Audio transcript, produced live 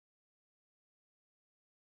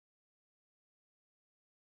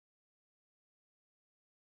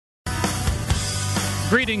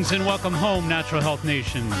Greetings and welcome home, Natural Health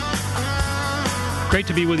Nation. Great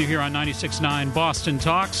to be with you here on 96.9 Boston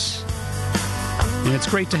Talks. And it's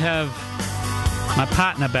great to have my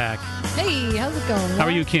partner back. Hey, how's it going? How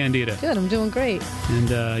are you, Candida? Good, I'm doing great.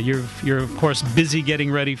 And you're of course busy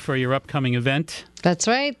getting ready for your upcoming event. That's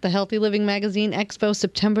right, the Healthy Living Magazine Expo,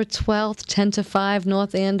 September 12th, 10 to 5,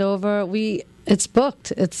 North Andover. It's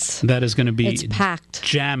booked. That is going to be it's packed.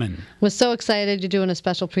 Jamming. We're so excited. You're doing a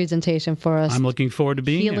special presentation for us. I'm looking forward to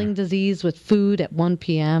being Healing there. disease with food at 1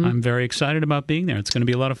 p.m. I'm very excited about being there. It's going to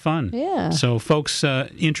be a lot of fun. Yeah. So folks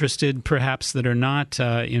interested, perhaps, that are not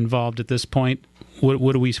involved at this point,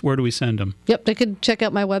 where do we send them? Yep, they could check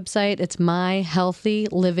out my website. It's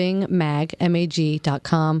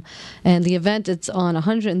myhealthylivingmag.com. And the event, it's on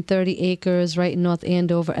 130 acres right in North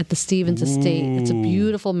Andover at the Stevens Estate. It's a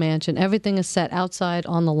beautiful mansion. Everything is set outside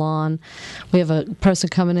on the lawn. We have a person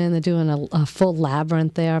coming in. They're doing a full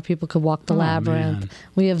labyrinth there. People could walk the labyrinth. Man.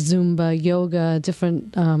 We have Zumba, yoga,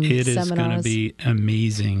 different seminars. It is going to be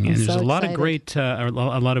amazing. And there's so a lot excited.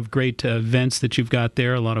 of great events that you've got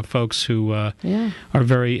there. A lot of folks who are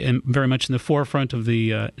very much in the forefront of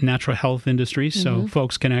the natural health industry. So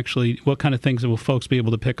folks can actually, what kind of things will folks be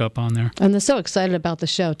able to pick up on there? And they're so excited about the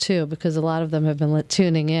show, too, because a lot of them have been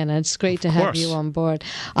tuning in. And it's great to have you on board.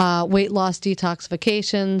 Weight loss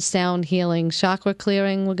detoxification, sound healing, chakra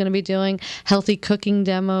clearing we're going to be doing, healthy cooking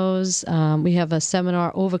demos. We have a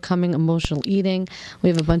seminar, Overcoming Emotional Eating. We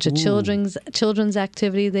have a bunch of children's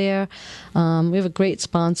activity there. We have a great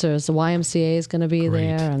sponsors. The YMCA is going to be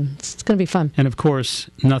there, and it's going to be fun. And, of course,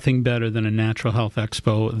 nothing better than a Natural Health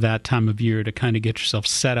Expo that time of year to kind of get yourself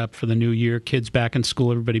set up for the new year. Kids back in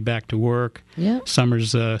school, everybody back to work. Yeah.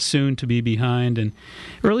 Summer's soon to be behind, and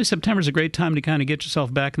early September's a great time to kind of get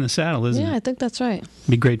yourself back in the saddle, isn't it? Yeah, I think that's right.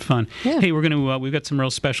 Be great fun. Yeah. Hey, we've got some real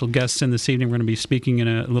special guests in this evening. We're going to be speaking in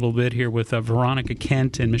a little bit here with Veronica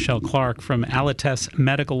Kent and Michelle Clark from Allergies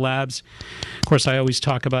Medical Labs. Of course, I always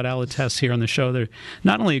talk about Allergies here on the show. They're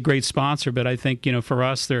not only a great sponsor, but I think, for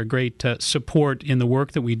us, they're a great support in the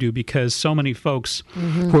work that we do, because so many folks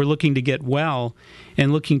who are looking to get well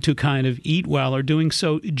and looking to kind of eat well are doing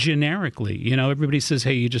so generically. Everybody says,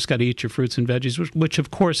 hey, you just got to eat your fruits and veggies, which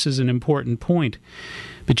of course is an important point.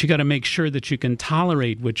 But you got to make sure that you can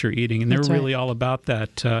tolerate what you're eating, and they're really all about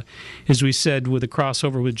that. As we said with a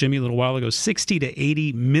crossover with Jimmy a little while ago, 60 to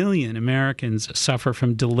 80 million Americans suffer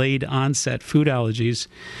from delayed onset food allergies.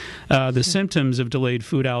 The symptoms of delayed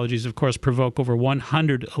food allergies, of course, provoke over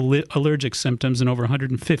 100 allergic symptoms and over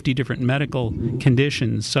 150 different medical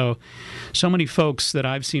conditions. So many folks that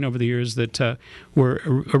I've seen over the years that were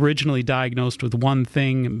originally diagnosed with one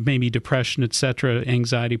thing, maybe depression, etc.,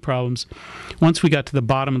 anxiety problems. Once we got to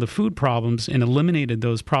the bottom of the food problems and eliminated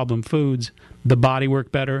those problem foods, the body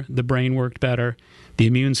worked better, the brain worked better, the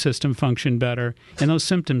immune system functioned better, and those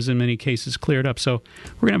symptoms in many cases cleared up. So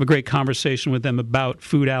we're going to have a great conversation with them about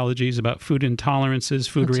food allergies, about food intolerances,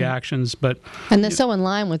 food reactions. And they're so in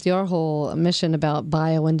line with your whole mission about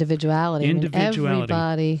bio-individuality.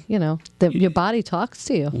 Everybody, your body talks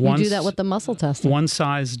to you. You do that with the muscle testing. One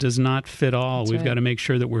size does not fit all. We've got to make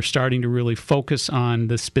sure that we're starting to really focus on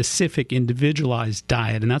the specific individualized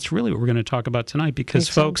diet. And that's really what we're going to talk about tonight, because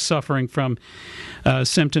folks suffering from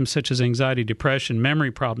symptoms such as anxiety, depression,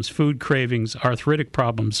 memory problems, food cravings, arthritic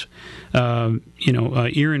problems,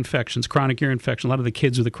 ear infections, chronic ear infection, a lot of the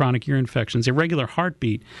kids with the chronic ear infections, irregular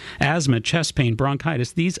heartbeat, asthma, chest pain,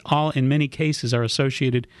 bronchitis, these all in many cases are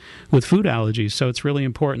associated with food allergies. So it's really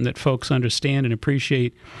important that folks understand and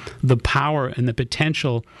appreciate the power and the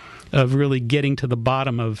potential of really getting to the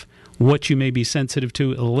bottom of what you may be sensitive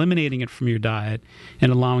to, eliminating it from your diet,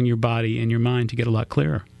 and allowing your body and your mind to get a lot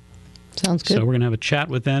clearer. Sounds good. So we're going to have a chat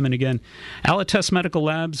with them. And again, Allergies Medical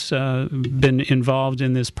Labs been involved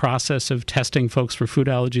in this process of testing folks for food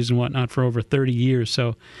allergies and whatnot for over 30 years.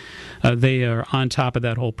 So they are on top of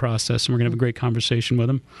that whole process, and we're going to have a great conversation with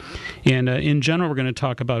them. And in general, we're going to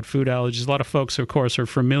talk about food allergies. A lot of folks, of course, are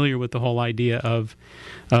familiar with the whole idea of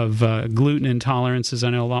gluten intolerances. I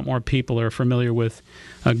know a lot more people are familiar with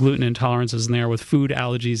gluten intolerances than they are with food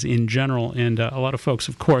allergies in general. And a lot of folks,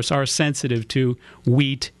 of course, are sensitive to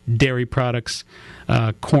wheat, dairy products,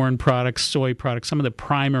 corn products, soy products, some of the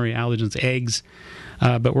primary allergens, eggs.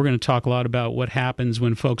 But we're going to talk a lot about what happens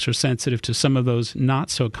when folks are sensitive to some of those not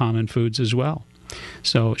so common foods as well.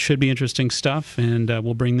 So it should be interesting stuff, and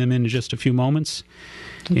we'll bring them in just a few moments.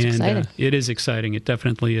 It's exciting. It is exciting. It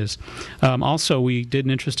definitely is. Also, we did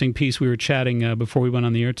an interesting piece. We were chatting before we went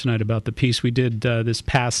on the air tonight about the piece we did this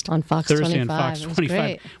past on Fox Thursday 25. on Fox It was 25.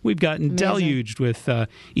 great. We've gotten Amazing. deluged with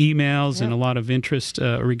emails and a lot of interest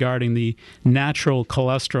regarding the natural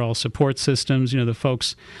cholesterol support systems. The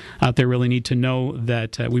folks out there really need to know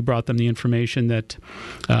that we brought them the information that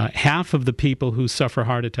half of the people who suffer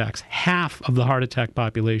heart attacks, half of the heart attack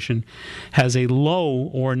population, has a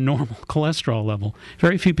low or normal cholesterol level.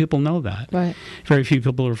 Very few people know that. Right. Very few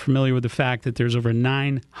people are familiar with the fact that there's over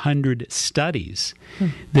 900 studies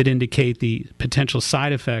that indicate the potential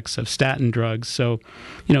side effects of statin drugs. So,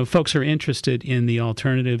 folks are interested in the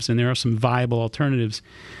alternatives, and there are some viable alternatives.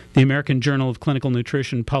 The American Journal of Clinical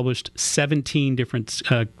Nutrition published 17 different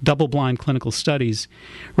double-blind clinical studies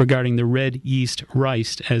regarding the red yeast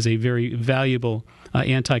rice as a very valuable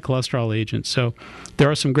anti-cholesterol agent. So there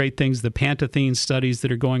are some great things. The pantethine studies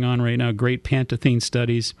that are going on right now, great pantethine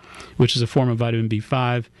studies, which is a form of vitamin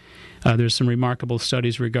B5. There's some remarkable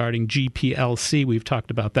studies regarding GPLC. We've talked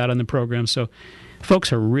about that on the program. So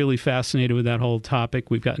folks are really fascinated with that whole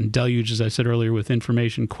topic. We've gotten deluged, as I said earlier, with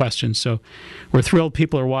information questions. So we're thrilled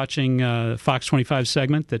people are watching Fox 25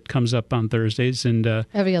 segment that comes up on Thursdays. And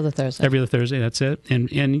every other Thursday. Every other Thursday, that's it.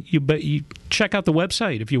 And you check out the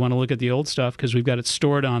website if you want to look at the old stuff, because we've got it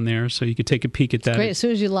stored on there, so you can take a peek at that. Great. As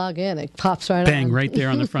soon as you log in, it pops right on. Bang, right there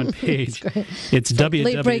on the front page. It's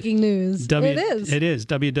late breaking news. It is. It is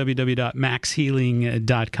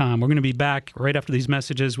www.maxhealing.com. We're going to be back right after these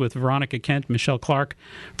messages with Veronica Kent, Michelle Clark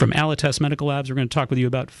from Allergies Medical Labs. We're going to talk with you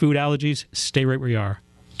about food allergies. Stay right where you are.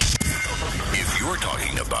 If you're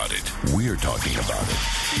talking about it, we're talking about it.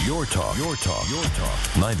 Your talk.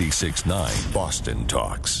 96.9 Boston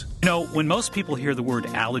Talks. When most people hear the word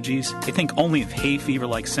allergies, they think only of hay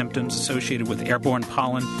fever-like symptoms associated with airborne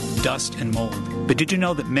pollen, dust, and mold. But did you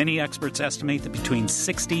know that many experts estimate that between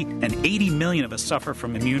 60 and 80 million of us suffer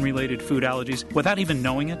from immune-related food allergies without even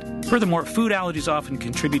knowing it? Furthermore, food allergies often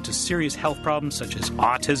contribute to serious health problems such as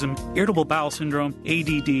autism, irritable bowel syndrome,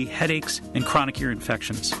 ADD, headaches, and chronic ear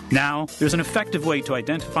infections. Now, there's an effective way to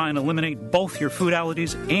identify and eliminate both your food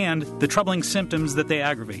allergies and the troubling symptoms that they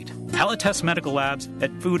aggravate. Allergies Medical Labs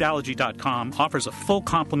at foodallergy.com offers a full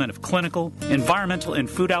complement of clinical, environmental, and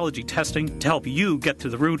food allergy testing to help you get to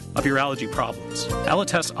the root of your allergy problems.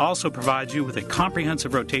 Allergies also provides you with a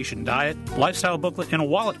comprehensive rotation diet, lifestyle booklet, and a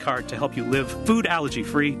wallet card to help you live food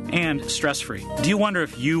allergy-free and stress-free. Do you wonder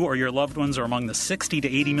if you or your loved ones are among the 60 to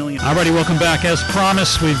 80 million? All righty, welcome back. As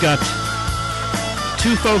promised, we've got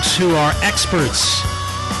two folks who are experts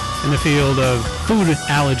in the field of food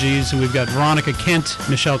allergies, and we've got Veronica Kent,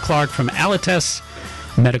 Michelle Clark from Allergies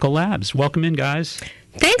Medical Labs. Welcome in, guys.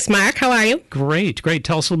 Thanks, Mark. How are you? Great.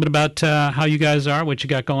 Tell us a little bit about how you guys are, what you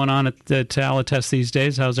got going on at Allergies these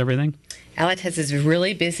days. How's everything? Allergies is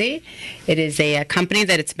really busy. It is a company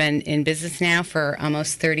that it's been in business now for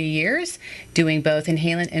almost 30 years, doing both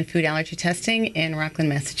inhalant and food allergy testing in Rockland,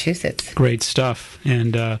 Massachusetts. Great stuff.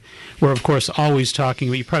 And we're, of course, always talking,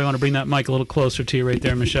 but you probably want to bring that mic a little closer to you right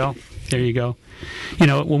there, Michelle. There you go.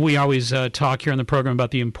 When we always talk here on the program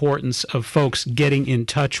about the importance of folks getting in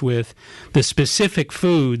touch with the specific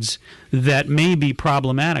foods that may be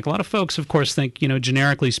problematic. A lot of folks, of course, think,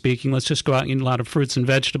 generically speaking, let's just go out and eat a lot of fruits and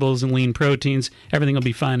vegetables and lean proteins. Everything will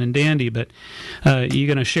be fine and dandy. But you're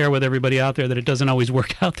going to share with everybody out there that it doesn't always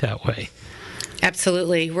work out that way.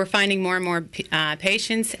 Absolutely. We're finding more and more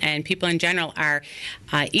patients and people in general are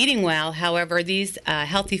eating well. However, these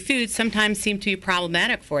healthy foods sometimes seem to be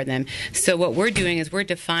problematic for them. So what we're doing is we're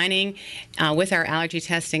defining with our allergy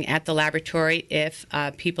testing at the laboratory if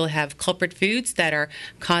people have culprit foods that are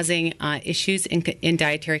causing issues in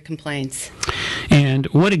dietary complaints. And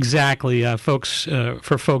what exactly,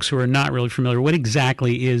 for folks who are not really familiar, what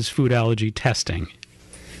exactly is food allergy testing?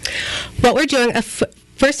 What we're doing...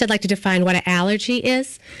 First, I'd like to define what an allergy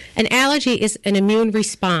is. An allergy is an immune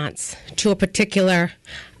response to a particular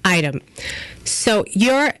item. So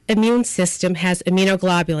your immune system has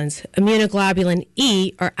immunoglobulins. Immunoglobulin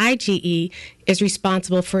E, or IgE, is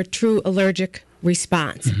responsible for a true allergic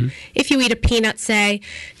response. Mm-hmm. If you eat a peanut, say,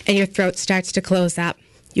 and your throat starts to close up,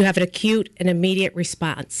 you have an acute and immediate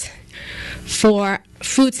response. For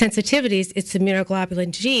food sensitivities, it's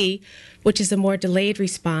immunoglobulin G, which is a more delayed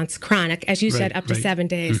response, chronic, as you said, up to 7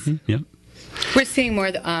 days. Mm-hmm. Yep. We're seeing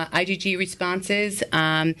more IgG responses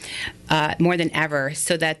more than ever,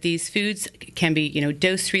 so that these foods can be,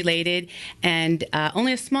 dose-related, and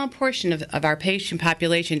only a small portion of our patient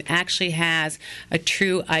population actually has a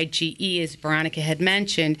true IgE, as Veronica had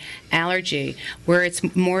mentioned, allergy, where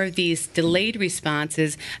it's more of these delayed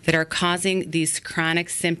responses that are causing these chronic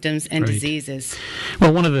symptoms and diseases.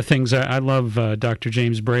 Well, one of the things I love, Dr.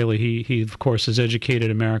 James Braley, he of course has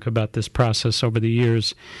educated America about this process over the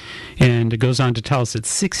years, and it goes on to tell us that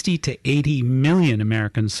 60 to 80 million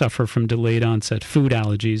Americans suffer from delayed onset food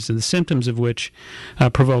allergies, and the symptoms of which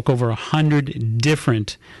provoke over 100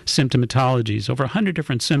 different symptomatologies, over 100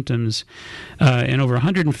 different symptoms, and over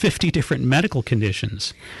 150 different medical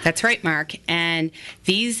conditions. That's right, Mark. And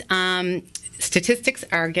these statistics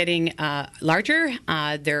are getting larger.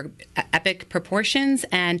 They're epic proportions,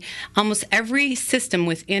 and almost every system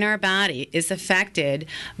within our body is affected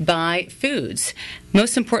by foods.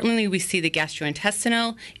 Most importantly, we see the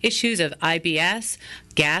gastrointestinal issues of IBS,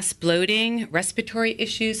 gas, bloating, respiratory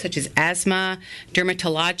issues such as asthma,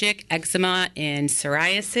 dermatologic, eczema, and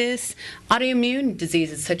psoriasis. Autoimmune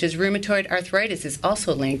diseases such as rheumatoid arthritis is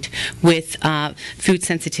also linked with food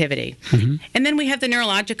sensitivity. Mm-hmm. And then we have the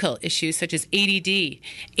neurological issues such as ADD,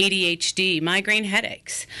 ADHD, migraine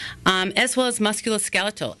headaches, as well as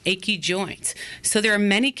musculoskeletal, achy joints. So there are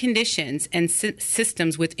many conditions and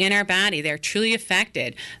systems within our body that are truly affected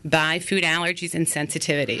by food allergies and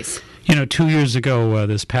sensitivities. 2 years ago,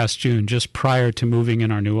 this past June, just prior to moving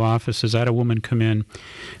in our new offices, I had a woman come in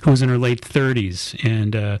who was in her late 30s,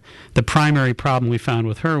 and the primary problem we found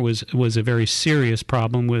with her was a very serious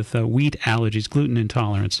problem with wheat allergies, gluten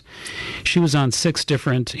intolerance. She was on 6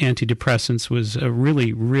 different antidepressants, was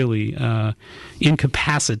really, really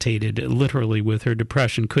incapacitated, literally, with her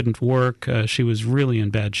depression, couldn't work. She was really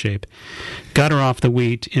in bad shape. Got her off the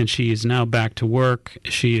wheat, and she is now back to work.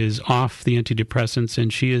 She is off the antidepressants,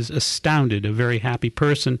 and she is astounded, a very happy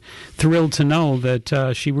person, thrilled to know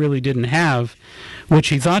that she really didn't have what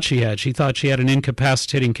she thought she had. She thought she had an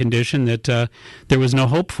incapacitating condition that there was no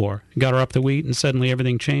hope for. Got her up the wheat, and suddenly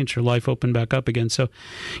everything changed. Her life opened back up again. So,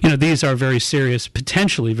 these are very serious,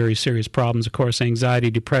 potentially very serious problems. Of course, anxiety,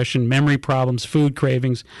 depression, memory problems, food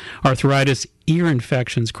cravings, arthritis, ear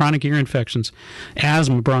infections, chronic ear infections,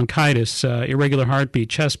 asthma, bronchitis, irregular heartbeat,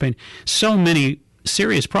 chest pain. So many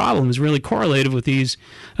serious problems really correlated with these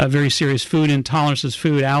very serious food intolerances,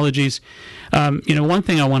 food allergies. One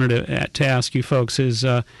thing I wanted to ask you folks is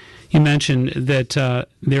you mentioned that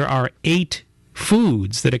there are 8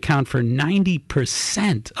 foods that account for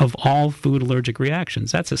 90% of all food allergic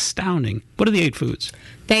reactions. That's astounding. What are the 8 foods?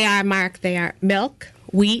 They are, Mark, they are milk,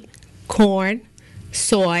 wheat, corn,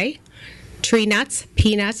 soy, tree nuts,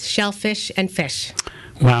 peanuts, shellfish, and fish.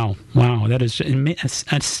 Wow, that is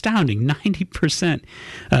astounding. 90%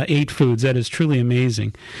 8 foods. That is truly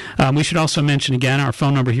amazing. We should also mention again our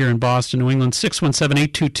phone number here in Boston, New England,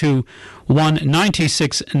 617-822-1969.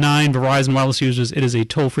 Verizon Wireless users, it is a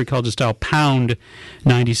toll-free call. Just dial pound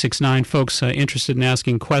 969. Folks interested in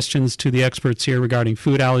asking questions to the experts here regarding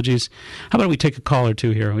food allergies. How about we take a call or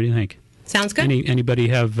two here? What do you think? Sounds good. Anybody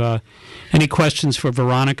have any questions for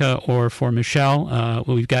Veronica or for Michelle?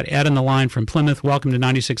 Well, we've got Ed on the line from Plymouth. Welcome to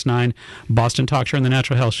 96.9 Boston Talk Show and the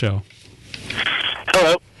Natural Health Show.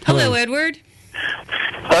 Hello, Edward.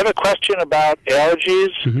 I have a question about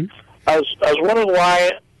allergies. Mm-hmm. I was wondering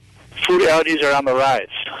why food allergies are on the rise.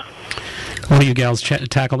 Why don't you gals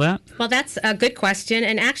tackle that? Well, that's a good question,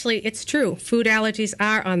 and actually it's true. Food allergies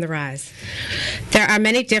are on the rise. There are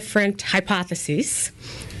many different hypotheses.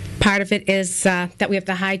 Part of it is that we have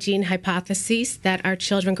the hygiene hypothesis, that our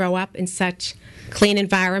children grow up in such clean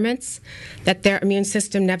environments that their immune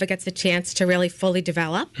system never gets a chance to really fully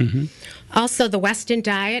develop. Mm-hmm. Also, the Western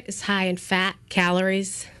diet is high in fat,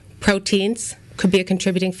 calories, proteins, could be a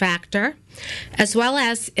contributing factor. As well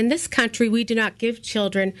as, in this country, we do not give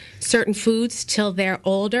children certain foods till they're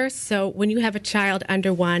older. So when you have a child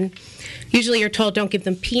under 1, usually you're told don't give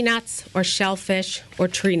them peanuts or shellfish or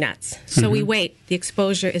tree nuts. So we wait. The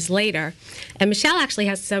exposure is later. And Michelle actually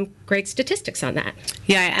has some great statistics on that.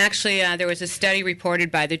 Yeah, actually, there was a study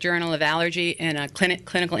reported by the Journal of Allergy and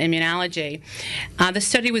Clinical Immunology. The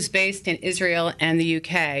study was based in Israel and the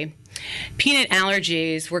UK. Peanut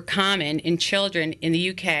allergies were common in children in the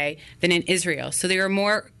UK than in Israel. So they were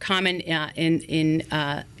more common in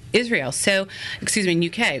Israel. So, in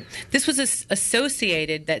UK. This was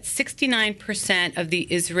associated that 69% of the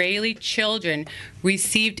Israeli children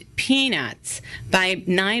received peanuts by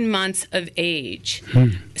 9 months of age.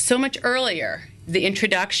 So much earlier, the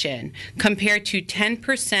introduction, compared to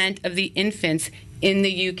 10% of the infants in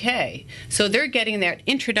the UK. So they're getting that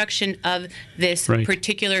introduction of this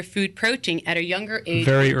particular food protein at a younger age.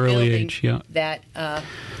 Very early age, yeah. That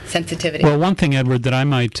sensitivity. Well, one thing, Edward, that I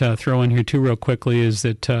might throw in here too real quickly is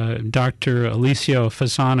that Dr. Alicio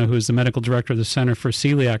Fasano, who is the medical director of the Center for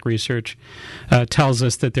Celiac Research, tells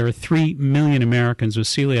us that there are 3 million Americans with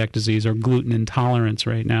celiac disease or gluten intolerance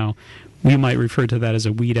right now. We might refer to that as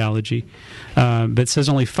a wheat allergy. But it says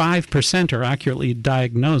only 5% are accurately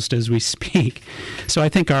diagnosed as we speak. So I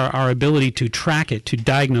think our ability to track it, to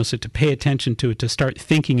diagnose it, to pay attention to it, to start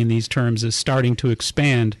thinking in these terms is starting to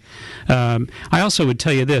expand. I also would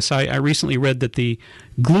tell you this. I recently read that the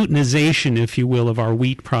glutenization, if you will, of our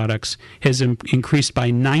wheat products has increased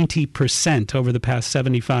by 90% over the past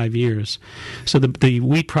 75 years. So the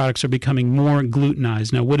wheat products are becoming more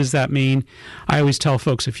glutenized. Now, what does that mean? I always tell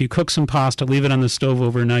folks, if you cook some pasta, leave it on the stove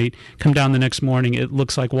overnight, come down the next morning, it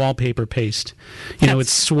looks like wallpaper paste. You know, it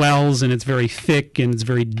swells and it's very thick and it's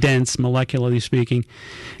very dense, molecularly speaking.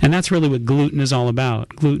 And that's really what gluten is all about.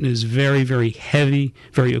 Gluten is very, very heavy,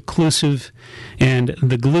 very occlusive, and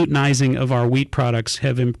the glutenizing of our wheat products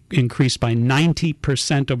have increased by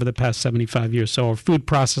 90% over the past 75 years. So our food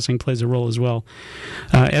processing plays a role as well.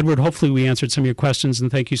 Edward, hopefully we answered some of your questions,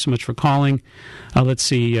 and thank you so much for calling. Let's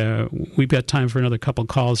see, we've got time for another couple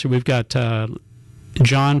calls here. We've got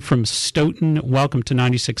John from Stoughton. Welcome to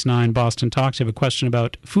 96.9 Boston Talks. You have a question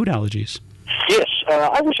about food allergies. Yes,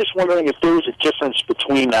 I was just wondering if there was a difference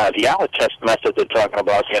between the Allertest method they're talking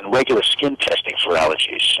about and regular skin testing for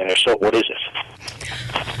allergies. And if so, what is it?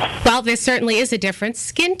 Well, there certainly is a difference.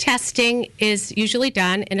 Skin testing is usually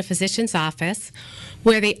done in a physician's office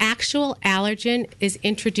where the actual allergen is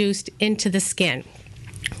introduced into the skin.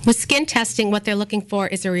 With skin testing, what they're looking for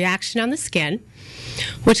is a reaction on the skin,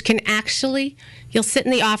 which can actually, you'll sit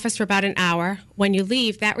in the office for about an hour. When you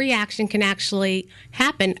leave, that reaction can actually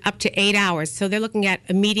happen up to 8 hours. So they're looking at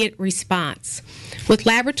immediate response. With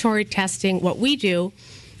laboratory testing, what we do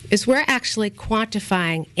is we're actually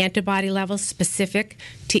quantifying antibody levels specific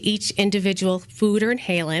to each individual food or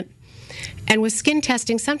inhalant. And with skin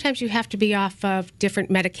testing, sometimes you have to be off of different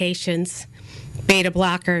medications, beta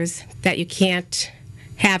blockers that you can't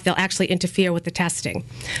have. They'll actually interfere with the testing.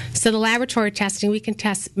 So the laboratory testing, we can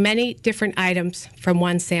test many different items from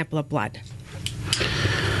one sample of blood.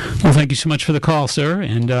 Well, thank you so much for the call, sir.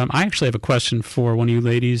 And I actually have a question for one of you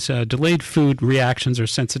ladies. Delayed food reactions or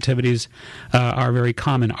sensitivities are very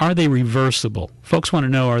common. Are they reversible? Folks want to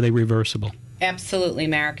know, are they reversible? Absolutely,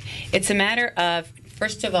 Mark. It's a matter of,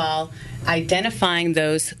 first of all, identifying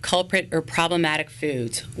those culprit or problematic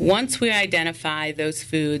foods. Once we identify those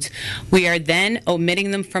foods, we are then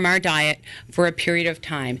omitting them from our diet for a period of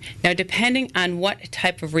time. Now, depending on what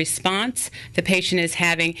type of response the patient is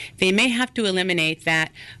having, they may have to eliminate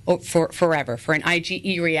that for forever, for an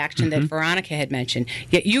IgE reaction that Veronica had mentioned.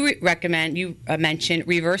 Yet you mentioned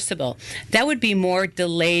reversible. That would be more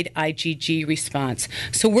delayed IgG response.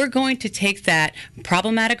 So we're going to take that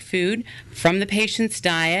problematic food from the patient's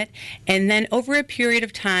diet, and then over a period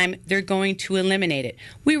of time, they're going to eliminate it.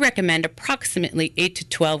 We recommend approximately 8 to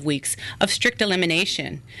 12 weeks of strict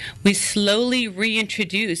elimination. We slowly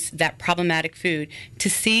reintroduce that problematic food to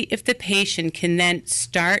see if the patient can then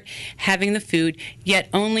start having the food, yet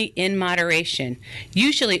only in moderation.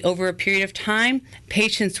 Usually over a period of time,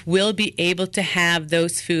 patients will be able to have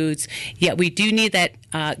those foods, yet we do need that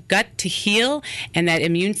gut to heal and that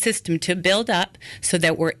immune system to build up so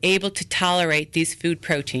that we're able to tolerate these food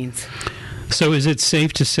proteins. So is it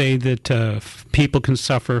safe to say that people can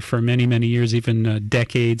suffer for many, many years, even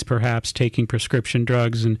decades perhaps, taking prescription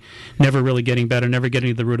drugs and never really getting better, never getting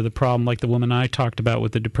to the root of the problem, like the woman I talked about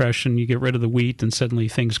with the depression? You get rid of the wheat and suddenly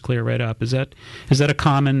things clear right up. Is that a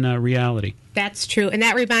common reality? That's true. And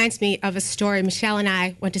that reminds me of a story. Michelle and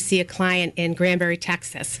I went to see a client in Granbury,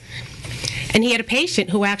 Texas. And he had a patient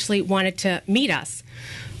who actually wanted to meet us.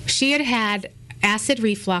 She had had acid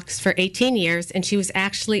reflux for 18 years, and she was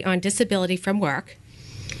actually on disability from work.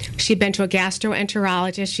 She'd been to a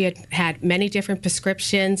gastroenterologist. She had had many different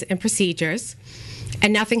prescriptions and procedures,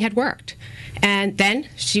 and nothing had worked. And then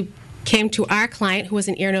she came to our client, who was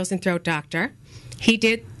an ear, nose, and throat doctor. He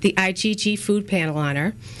did the IgG food panel on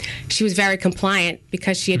her. She was very compliant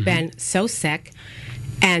because she had been so sick.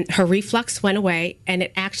 And her reflux went away, and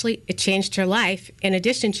it changed her life. In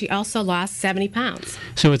addition, she also lost 70 pounds.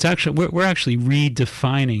 So it's actually we're actually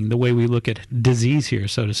redefining the way we look at disease here,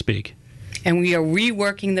 so to speak. And we are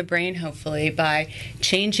reworking the brain, hopefully, by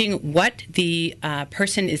changing what the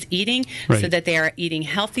person is eating so that they are eating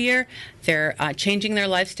healthier. They're changing their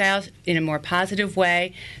lifestyles in a more positive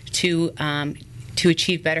way to to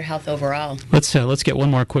achieve better health overall. Let's get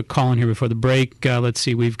one more quick call in here before the break. Let's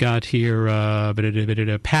see, we've got here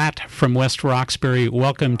Pat from West Roxbury.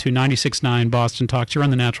 Welcome to 96.9 Boston Talks. You're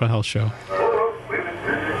on the Natural Health Show.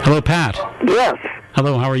 Hello, Pat. Yes.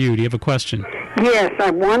 Hello, how are you? Do you have a question? Yes,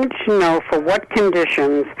 I wanted to know for what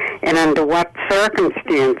conditions and under what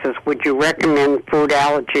circumstances would you recommend food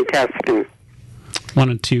allergy testing?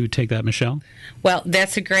 Wanted to take that, Michelle? Well,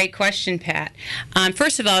 that's a great question, Pat.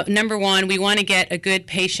 First of all, number one, we want to get a good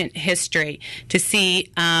patient history to see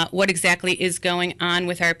what exactly is going on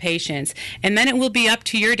with our patients. And then it will be up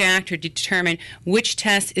to your doctor to determine which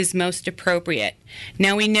test is most appropriate.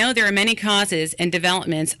 Now, we know there are many causes and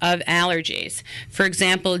developments of allergies. For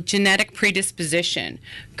example, genetic predisposition,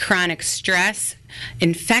 chronic stress,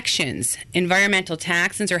 infections, environmental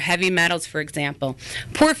toxins or heavy metals, for example,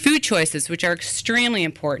 poor food choices, which are extremely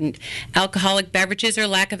important, alcoholic beverages, or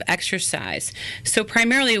lack of exercise. So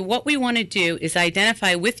primarily what we want to do is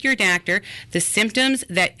identify with your doctor the symptoms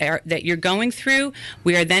that you're going through.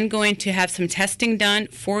 We are then going to have some testing done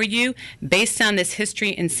for you based on this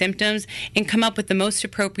history and symptoms and come up with the most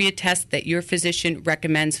appropriate test that your physician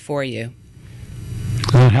recommends for you.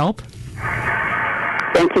 Does that help?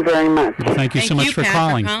 Thank you very much. Well, thank you so much for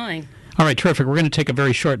calling. All right, terrific. We're going to take a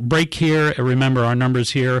very short break here. Remember our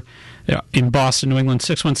numbers here in Boston, New England,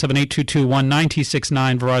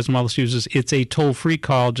 617-822-1969. Verizon Wireless users, it's a toll-free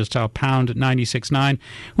call. Just dial pound 969.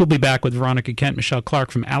 We'll be back with Veronica Kent, Michelle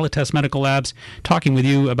Clark from Allergies Medical Labs, talking with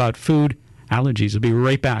you about food allergies. We'll be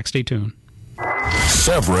right back. Stay tuned.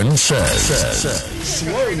 Severin says.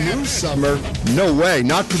 Slow news summer? No way,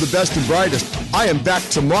 not for the best and brightest. I am back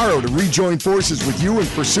tomorrow to rejoin forces with you in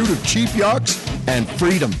pursuit of cheap yachts and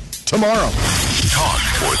freedom. Tomorrow. Talk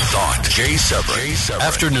or thought. Jay Severin.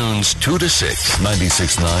 Afternoons 2 to 6.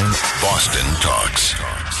 96.9 Boston Talks.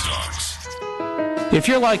 If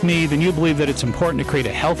you're like me, then you believe that it's important to create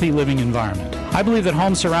a healthy living environment. I believe that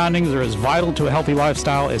home surroundings are as vital to a healthy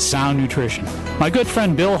lifestyle as sound nutrition. My good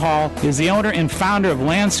friend Bill Hall is the owner and founder of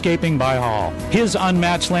Landscaping by Hall. His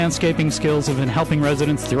unmatched landscaping skills have been helping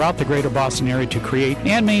residents throughout the greater Boston area to create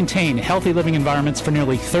and maintain healthy living environments for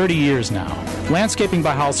nearly 30 years now. Landscaping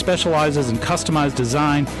by Hall specializes in customized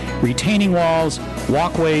design, retaining walls,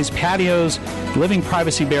 walkways, patios, living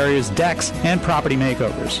privacy barriers, decks, and property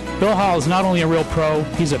makeovers. Bill Hall is not only a real pro,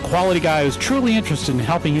 he's a quality guy who's truly interested in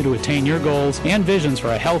helping you to attain your goals and visions for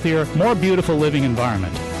a healthier, more beautiful living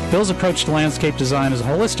environment. Bill's approach to landscape design is a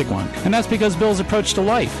holistic one, and that's because Bill's approach to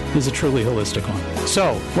life is a truly holistic one.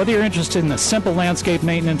 So, whether you're interested in a simple landscape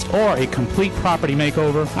maintenance or a complete property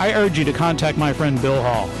makeover, I urge you to contact my friend Bill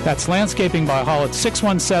Hall. That's Landscaping by Hall at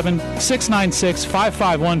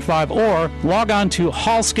 617-696-5515 or log on to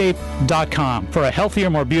hallscape.com for a healthier,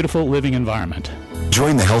 more beautiful living environment.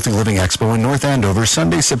 Join the Healthy Living Expo in North Andover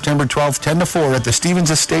Sunday, September 12th, 10 to 4 at the Stevens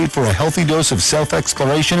Estate for a healthy dose of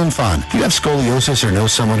self-exploration and fun. Do you have scoliosis or know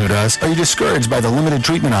someone who does? Are you discouraged by the limited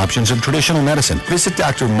treatment options of traditional medicine? Visit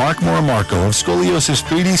Dr. Mark Morimarco of Scoliosis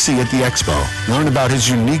 3DC at the Expo. Learn about his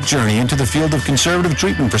unique journey into the field of conservative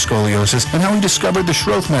treatment for scoliosis and how he discovered the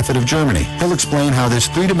Schroth method of Germany. He'll explain how this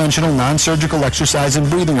three-dimensional non-surgical exercise and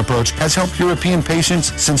breathing approach has helped European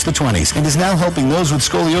patients since the 20s and is now helping those with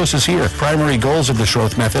scoliosis here. Primary goals of the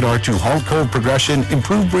Schroth method are to halt curve progression,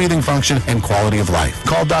 improve breathing function, and quality of life.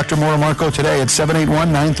 Call Dr. Morimarco today at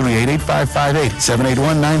 781-938-8558,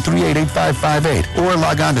 781-938-8558, or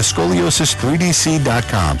log on to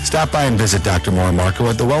scoliosis3dc.com. Stop by and visit Dr. Morimarco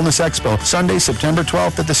at the Wellness Expo, Sunday, September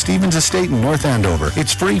 12th at the Stevens Estate in North Andover.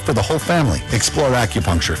 It's free for the whole family. Explore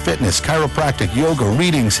acupuncture, fitness, chiropractic, yoga,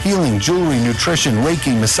 readings, healing, jewelry, nutrition,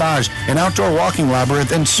 Reiki, massage, an outdoor walking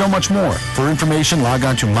labyrinth, and so much more. For information, log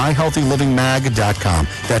on to myhealthylivingmag.com.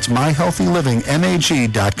 That's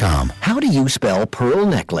myhealthylivingmag.com. How do you spell pearl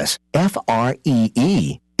necklace?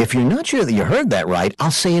 F-R-E-E. If you're not sure that you heard that right,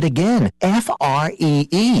 I'll say it again.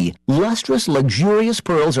 F-R-E-E. Lustrous, luxurious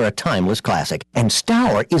pearls are a timeless classic, and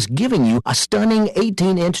Stour is giving you a stunning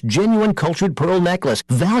 18-inch genuine cultured pearl necklace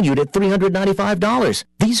valued at $395.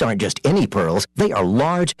 These aren't just any pearls. They are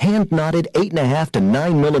large, hand-knotted 8.5 to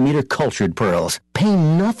 9 millimeter cultured pearls. Pay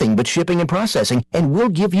nothing but shipping and processing, and we'll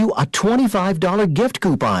give you a $25 gift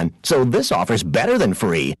coupon. So this offer's better than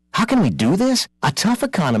free. How can we do this? A tough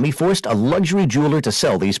economy forced a luxury jeweler to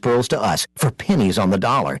sell these pearls to us for pennies on the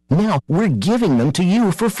dollar. Now we're giving them to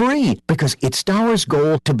you for free because it's Stour's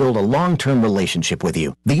goal to build a long-term relationship with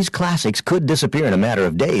you. These classics could disappear in a matter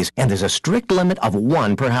of days, and there's a strict limit of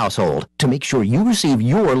one per household. To make sure you receive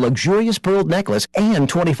your luxurious pearl necklace and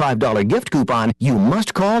 $25 gift coupon, you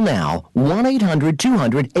must call now.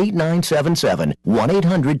 1-800-200-8977.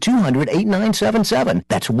 1-800-200-8977.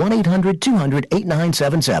 That's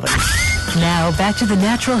 1-800-200-8977. 877. Now, back to the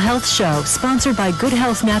Natural Health Show, sponsored by Good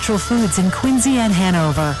Health Natural Foods in Quincy and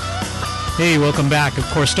Hanover. Hey, welcome back. Of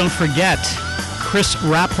course, don't forget, Chris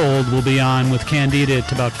Rappold will be on with Candida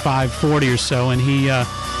at about 5:40 or so, and he, a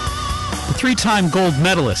three-time gold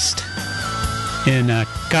medalist in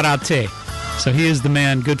karate. So he is the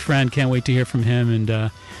man, good friend. Can't wait to hear from him,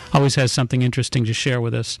 and always has something interesting to share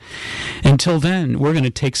with us. Until then, we're going to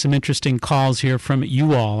take some interesting calls here from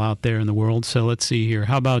you all out there in the world. So let's see here.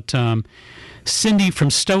 How about Cindy from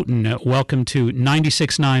Stoughton? Welcome to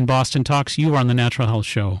 96.9 Boston Talks. You are on the Natural Health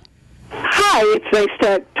Show. Hi, it's nice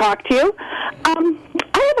to talk to you. I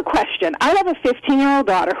have a question. I have a 15-year-old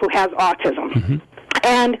daughter who has autism,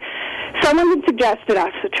 and someone had suggested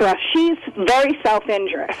to us she's very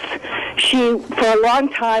self-injurious. She, for a long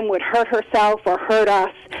time, would hurt herself or hurt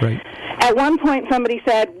us. Right. At one point, somebody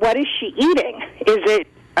said, "What is she eating? Is it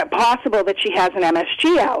possible that she has an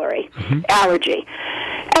MSG allergy?"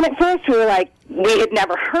 And at first, we were like, we had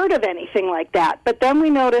never heard of anything like that. But then we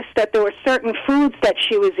noticed that there were certain foods that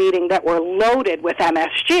she was eating that were loaded with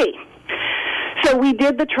MSG. So we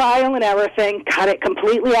did the trial and everything, cut it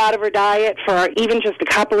completely out of her diet for even just a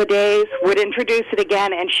couple of days, would introduce it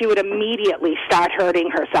again, and she would immediately start hurting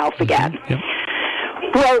herself again. Yep.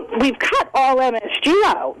 Well, we've cut all MSG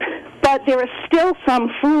out, but there are still some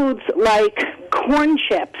foods like corn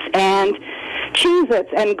chips and Cheez-Its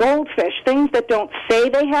and Goldfish, things that don't say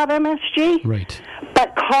they have MSG, right,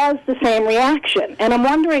 but cause the same reaction. And I'm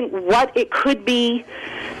wondering what it could be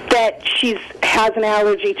that she has an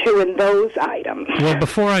allergy to in those items. Well,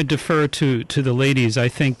 before I defer to the ladies, I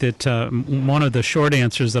think that one of the short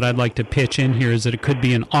answers that I'd like to pitch in here is that it could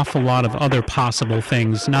be an awful lot of other possible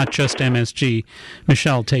things, not just MSG.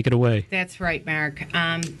 Michelle, take it away. That's right, Mark.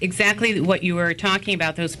 Exactly what you were talking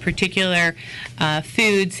about, those particular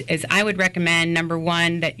foods, is I would recommend, number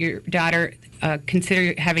one, that your daughter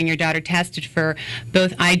consider having your daughter tested for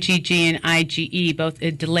both IgG and IgE, both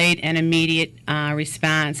a delayed and immediate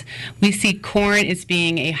response. We see corn as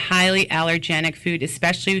being a highly allergenic food,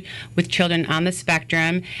 especially with children on the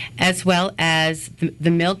spectrum, as well as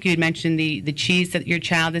the milk you had mentioned, the cheese that your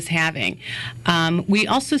child is having. We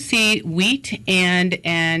also see wheat and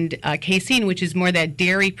casein, which is more that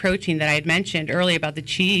dairy protein that I had mentioned earlier about the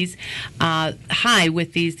cheese, high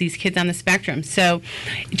with these kids on the spectrum. So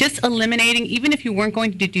just eliminating, even if you weren't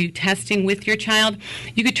going to do testing with your child,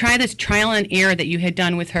 you could try this trial and error that you had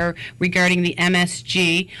done with her regarding the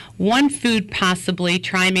MSG. One food possibly,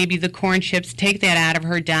 try maybe the corn chips, take that out of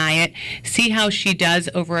her diet, see how she does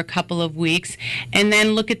over a couple of weeks, and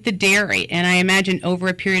then look at the dairy. And I imagine over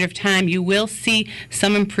a period of time you will see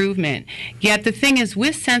some improvement. Yet the thing is,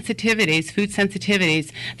 with sensitivities, food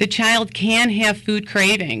sensitivities, the child can have food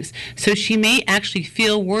cravings. So she may actually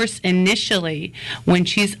feel worse initially when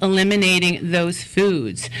she's eliminating those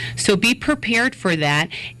foods. So be prepared for that.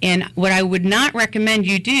 And what I would not recommend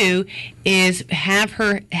you do is have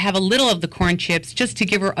her have a little of the corn chips just to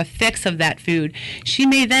give her a fix of that food. She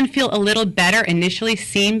may then feel a little better, initially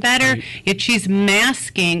seem better, yet she's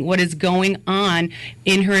masking what is going on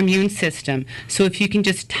in her immune system. So if you can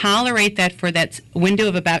just tolerate that for that window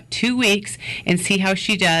of about 2 weeks and see how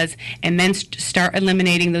she does, and then start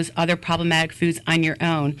eliminating those other problematic foods on your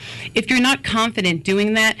own. If you're not confident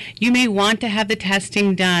doing that, you may want to have the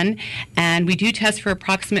testing done, and we do test for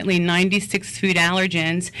approximately 96 food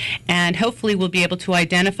allergens, and hopefully we'll be able to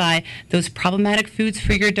identify those problematic foods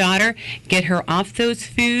for your daughter, get her off those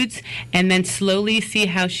foods, and then slowly see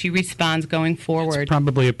how she responds going forward. It's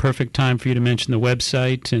probably a perfect time for you to mention the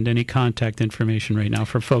website and any contact information right now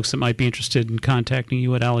for folks that might be interested in contacting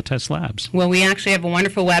you at Allertest Labs. Well, we actually have a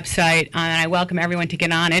wonderful website, and I welcome everyone to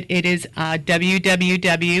get on it. It is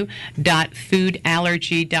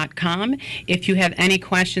www.foodallergy.com. If you have any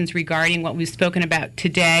questions regarding what we've spoken about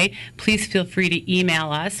today, please feel free to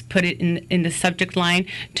email us. Put it in the subject line,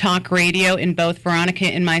 Talk Radio, and both Veronica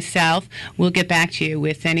and myself will get back to you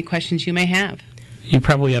with any questions you may have. You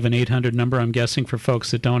probably have an 800 number, I'm guessing, for folks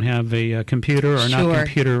that don't have a computer or Sure. not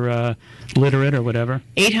computer literate or whatever.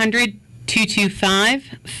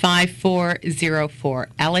 800-225-5404,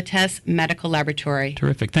 Allertest Medical Laboratory.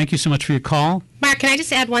 Terrific. Thank you so much for your call. Mark, can I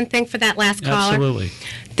just add one thing for that last caller? Absolutely.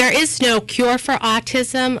 There is no cure for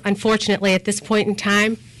autism, unfortunately, at this point in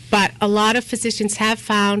time, but a lot of physicians have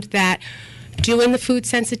found that doing the food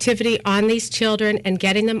sensitivity on these children and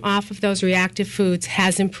getting them off of those reactive foods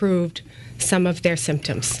has improved some of their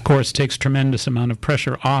symptoms. Of course, it takes tremendous amount of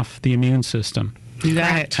pressure off the immune system. You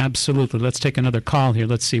got it. Absolutely. Let's take another call here.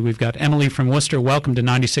 Let's see. We've got Emily from Worcester. Welcome to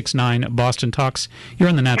 96.9 Boston Talks. You're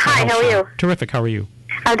in the Natural Health Hi, how are Show. you? Terrific. How are you?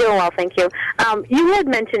 I'm doing well, thank you. You had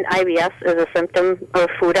mentioned IBS as a symptom of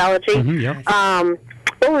food allergy. Yeah.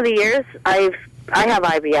 over the years, I have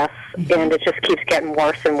IBS, and it just keeps getting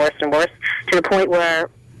worse and worse and worse to the point where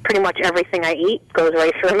pretty much everything I eat goes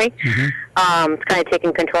right through me. It's kind of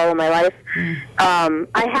taking control of my life.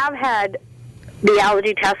 I have had the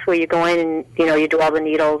allergy test where you go in and, you do all the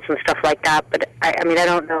needles and stuff like that, but I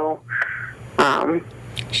don't know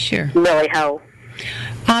really how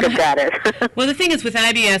good that is. Well, the thing is with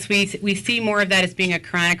IBS, we see more of that as being a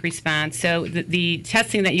chronic response. So the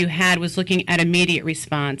testing that you had was looking at immediate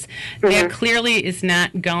response. That clearly is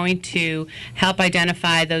not going to help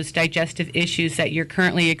identify those digestive issues that you're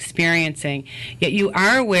currently experiencing. Yet you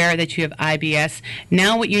are aware that you have IBS.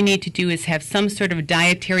 Now what you need to do is have some sort of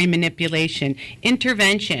dietary manipulation,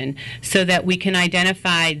 intervention, so that we can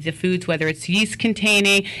identify the foods, whether it's yeast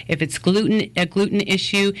containing, if it's a gluten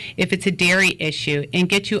issue, if it's a dairy issue, and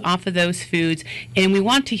get you off of those foods. And we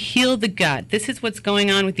want to heal the gut. This is what's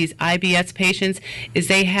going on with these IBS patients, is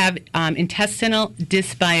they have intestinal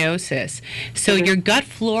dysbiosis. So your gut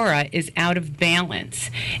flora is out of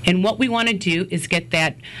balance. And what we want to do is get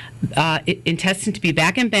that intestine to be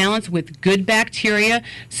back in balance with good bacteria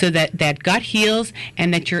so that that gut heals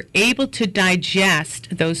and that you're able to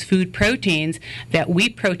digest those food proteins, that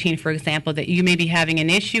wheat protein, for example, that you may be having an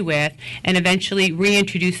issue with, and eventually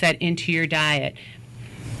reintroduce that into your diet.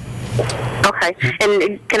 Okay.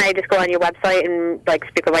 And can I just go on your website and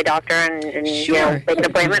speak with my doctor and Sure. make an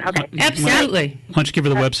appointment? Okay. Absolutely. Why don't you give her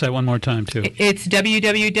the website one more time, too? It's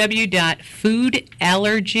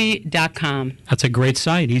www.foodallergy.com. That's a great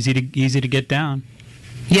site. Easy to get down.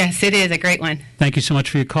 Yes, it is a great one. Thank you so much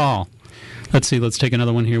for your call. Let's see. Let's take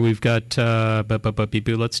another one here. We've got,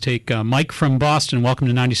 let's take Mike from Boston. Welcome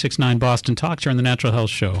to 96.9 Boston Talks. You're on the Natural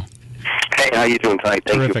Health Show. Hey, how you doing tonight?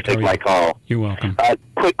 Thank you for taking my call. You're welcome.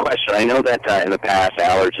 Quick question. I know that in the past,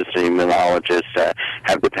 allergists and immunologists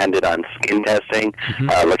have depended on skin testing,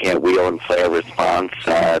 looking at wheel and flare response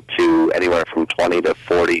to anywhere from 20 to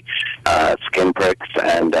 40 skin pricks,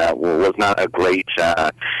 and was not a great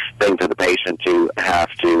thing for the patient to have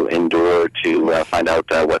to endure to find out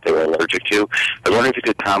what they were allergic to. I was wondering if you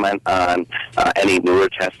could comment on any newer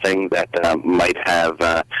testing that might have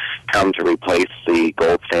come to replace the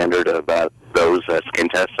gold standard of those skin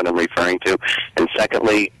tests that I'm referring to. And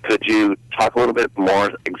secondly, could you talk a little bit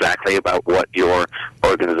more exactly about what your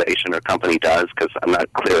organization or company does? Because I'm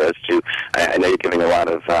not clear as to, I know you're giving a lot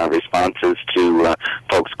of responses to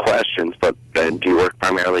folks' questions, but do you work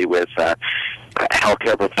primarily with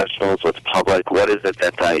healthcare professionals, with public? What is it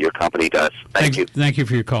that your company does? Thank you. Thank you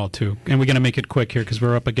for your call, too. And we're going to make it quick here because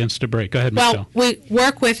we're up against a break. Go ahead, Michelle. Well, we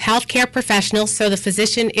work with healthcare professionals, so the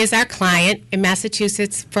physician is our client. In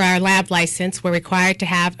Massachusetts, for our lab license, we're required to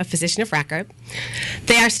have a physician of record.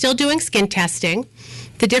 They are still doing skin testing.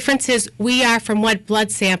 The difference is we are, from what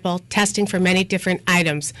blood sample, testing for many different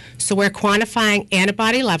items. So we're quantifying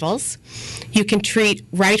antibody levels. You can treat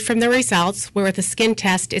right from the results, where with a skin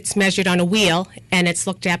test, it's measured on a wheel, and it's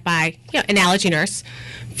looked at by an allergy nurse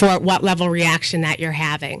for what level reaction that you're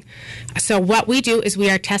having. So what we do is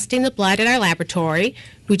we are testing the blood in our laboratory.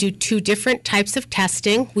 We do two different types of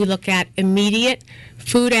testing. We look at immediate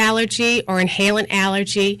food allergy or inhalant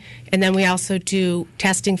allergy, and then we also do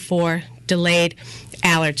testing for delayed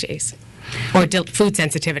allergies or food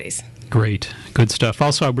sensitivities. Great. Good stuff.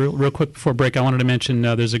 Also, real quick before break, I wanted to mention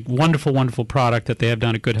there's a wonderful, wonderful product that they have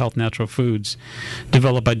down at Good Health Natural Foods,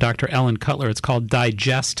 developed by Dr. Ellen Cutler. It's called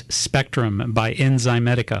Digest Spectrum by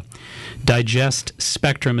Enzymatica. Digest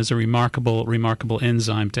Spectrum is a remarkable, remarkable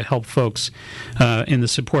enzyme to help folks in the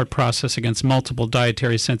support process against multiple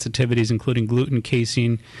dietary sensitivities, including gluten,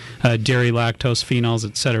 casein, dairy, lactose, phenols,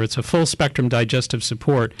 etc. It's a full-spectrum digestive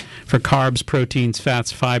support for carbs, proteins,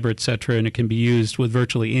 fats, fiber, etc., and it can be used with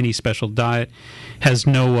virtually any special diet. Has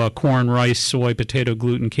no corn, rice, soy, potato,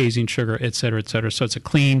 gluten, casein, sugar, etc., etc. So it's a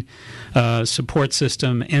clean support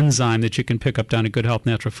system enzyme that you can pick up down at Good Health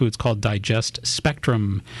Natural Foods called Digest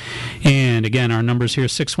Spectrum. And again, our numbers here,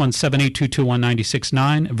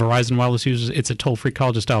 617-822-1969. Verizon Wireless users, it's a toll-free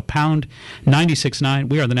call. Just dial pound 969.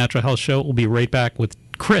 We are the Natural Health Show. We'll be right back with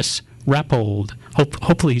Chris Rappold.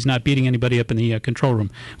 Hopefully he's not beating anybody up in the control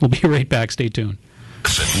room. We'll be right back. Stay tuned.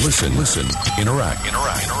 Listen. Interact.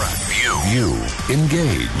 View.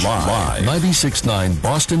 Engage. Live. 96.9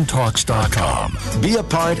 BostonTalks.com. Be a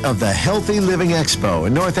part of the Healthy Living Expo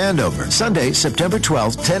in North Andover, Sunday, September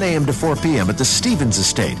 12th, 10 a.m. to 4 p.m. at the Stevens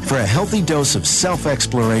Estate for a healthy dose of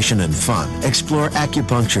self-exploration and fun. Explore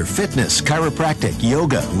acupuncture, fitness, chiropractic,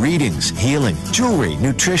 yoga, readings, healing, jewelry,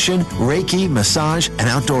 nutrition, Reiki, massage, an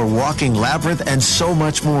outdoor walking labyrinth, and so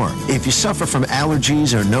much more. If you suffer from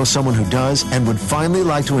allergies or know someone who does and would finally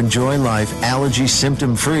like to enjoy life allergy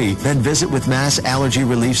symptom-free, then visit visit with Mass Allergy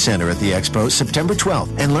Relief Center at the Expo September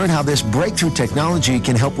 12th and learn how this breakthrough technology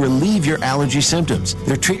can help relieve your allergy symptoms.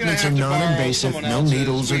 Their treatments are non-invasive, no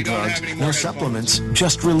needles or drugs, no supplements,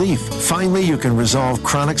 just relief. Finally, you can resolve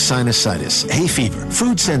chronic sinusitis, hay fever,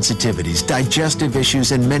 food sensitivities, digestive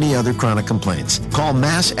issues, and many other chronic complaints. Call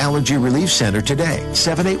Mass Allergy Relief Center today,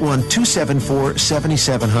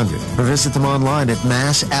 781-274-7700, or visit them online at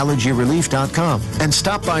massallergyrelief.com and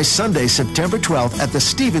stop by Sunday, September 12th at the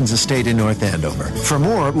Stevens Estate in North Andover. For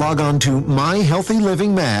more, log on to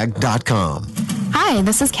myhealthylivingmag.com. Hi,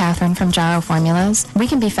 this is Catherine from Jarrow Formulas. We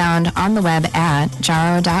can be found on the web at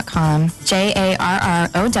jarrow.com, JARROW.com.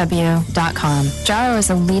 Jarrow is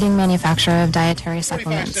a leading manufacturer of dietary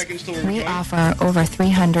supplements. We offer over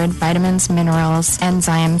 300 vitamins, minerals,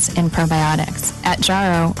 enzymes, and probiotics. At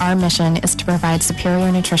Jarrow, our mission is to provide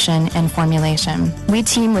superior nutrition and formulation. We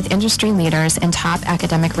team with industry leaders and top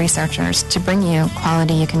academic researchers to bring you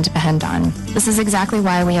quality you can depend on. This is exactly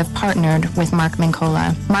why we have partnered with Mark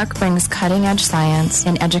Mincola. Mark brings cutting-edge science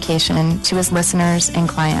and education to his listeners and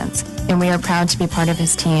clients, and we are proud to be part of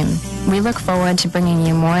his team. We look forward to bringing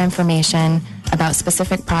you more information about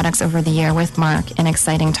specific products over the year with Mark and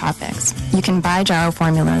exciting topics. You can buy Jarrow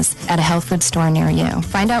Formulas at a health food store near you.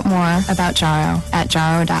 Find out more about Jarrow at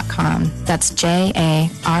jarrow.com. That's JARROW.com.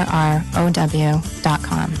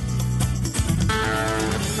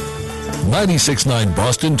 96.9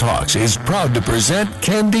 Boston Talks is proud to present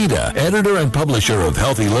Candida, editor and publisher of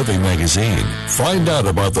Healthy Living magazine. Find out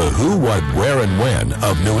about the who, what, where, and when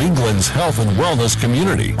of New England's health and wellness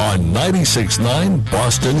community on 96.9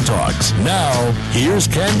 Boston Talks. Now, here's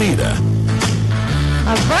Candida.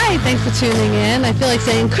 All right, thanks for tuning in. I feel like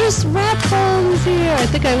saying, Chris Rathbone's here. I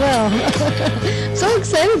think I will. So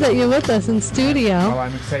excited that you're with us in studio. Well,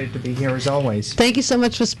 I'm excited to be here as always. Thank you so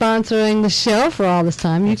much for sponsoring the show for all this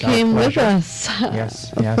time. You came with us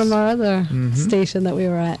from our other station that we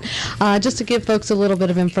were at. Just to give folks a little bit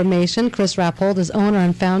of information, Chris Rappold is owner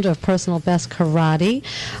and founder of Personal Best Karate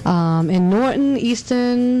in Norton,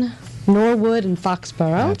 Easton, Norwood, and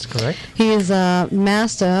Foxborough. That's correct. He is a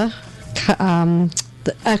master...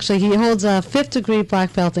 Actually, he holds a 5th degree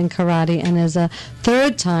black belt in karate and is a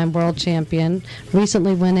 3rd-time world champion,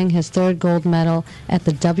 recently winning his 3rd gold medal at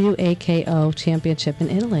the WAKO championship in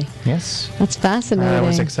Italy. Yes. That's fascinating. It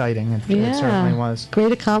was exciting. It certainly was.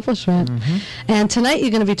 Great accomplishment. And tonight you're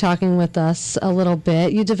going to be talking with us a little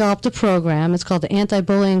bit. You developed a program. It's called the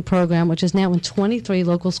Anti-Bullying Program, which is now in 23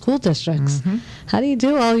 local school districts. How do you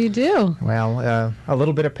do all you do? Well, a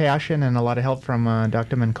little bit of passion and a lot of help from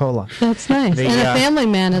Dr. Mincola. That's nice. And a family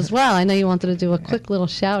man as well. I know you wanted to do a quick little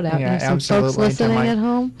shout out. Yeah, you have some folks listening at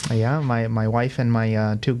home. Yeah, my wife and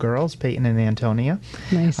my 2 girls, Peyton and Antonia.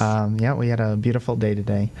 Nice. Yeah, we had a beautiful day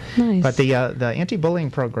today. Nice. But the anti-bullying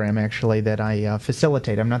program actually that I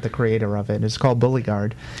facilitate, I'm not the creator of it. It's called Bully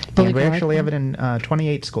Guard, and we actually have it in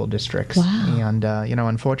 28 school districts. Wow. And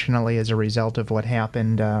unfortunately, as a result of what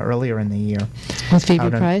happened earlier in the year, with Phoebe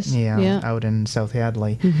Price, out in South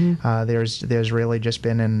Hadley, there's really just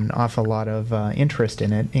been an awful lot of interest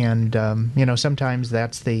in it, and sometimes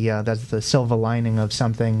that's the silver lining of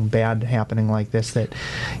something bad happening like this, that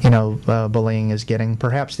bullying is getting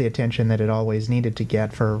perhaps the attention that it always needed to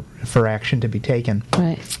get for action to be taken.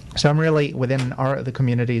 Right. So I'm really, within the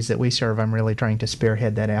communities that we serve, I'm really trying to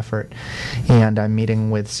spearhead that effort, and I'm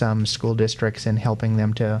meeting with some school districts and helping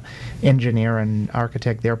them to engineer and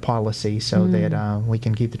architect their policy so that we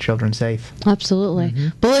can keep the children safe. Absolutely.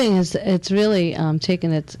 Bullying it's really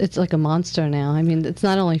taken it's like a monster now. I mean, it's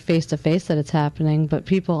not only face-to-face that it's happening, but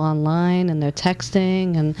people online, and they're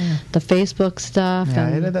texting, and the Facebook stuff. Yeah,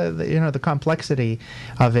 and the complexity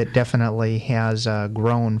of it definitely has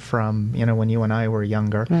grown from, when you and I were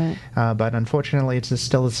younger. Right. But unfortunately, it's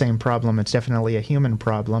still the same problem. It's definitely a human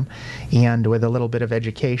problem, and with a little bit of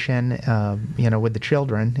education, with the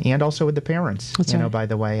children, and also with the parents. That's right. By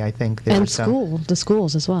the way, I think there's the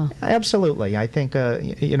schools as well. Absolutely, I think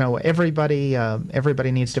everybody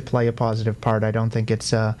needs to play a positive part. I don't think it's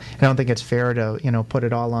fair to put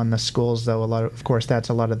it all on the schools, though. Of course, that's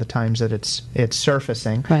a lot of the times that it's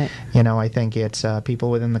surfacing. Right. I think it's people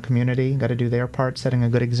within the community got to do their part, setting a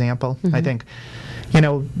good example. I think.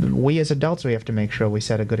 We as adults, we have to make sure we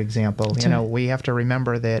set a good example. That's right. We have to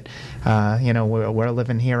remember that, we're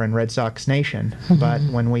living here in Red Sox Nation, but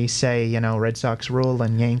when we say, Red Sox rule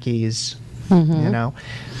and Yankees You know,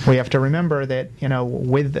 we have to remember that, you know,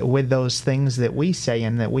 with those things that we say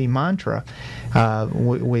and that we mantra,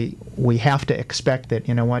 we have to expect that,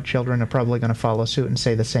 you know what, children are probably going to follow suit and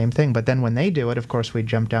say the same thing. But then when they do it, of course, we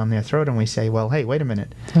jump down their throat and we say, well, hey, wait a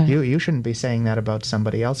minute, you shouldn't be saying that about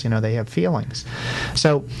somebody else. You know, they have feelings.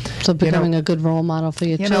 So becoming a good role model for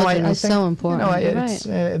your children is so important.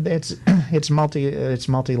 It's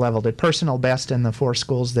multi-leveled. At Personal Best in the 4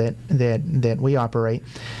 schools that we operate,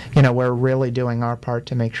 you know, we're really doing our part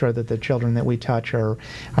to make sure that the children that we touch are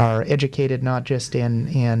educated not just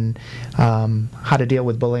in how to deal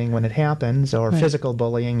with bullying when it happens, or physical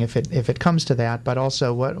bullying if it comes to that, but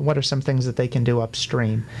also what are some things that they can do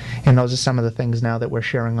upstream. And those are some of the things now that we're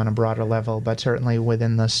sharing on a broader level. But certainly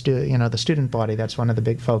within the student body, that's one of the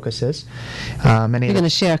big focuses. You're going to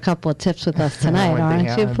share a couple of tips with us tonight,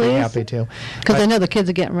 aren't you? Please. I'd be happy to. Because I know the kids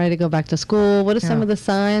are getting ready to go back to school. What are some of the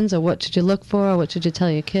signs, or what should you look for, or what should you tell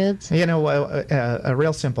your kids? You know, a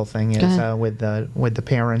real simple thing is with the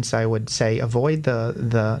parents, I would say avoid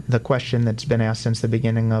the question that's been asked since the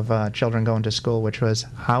beginning of children going to school, which was,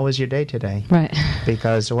 how was your day today? Right.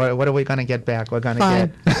 Because what are we going to get back? We're going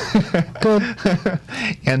to get good.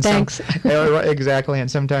 And thanks. Exactly, and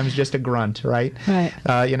sometimes just a grunt, right?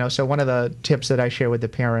 Right. You know, so one of the tips that I share with the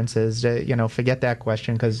parents is, you know, forget that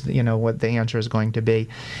question, because you know what the answer is going to be,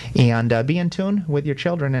 and be in tune with your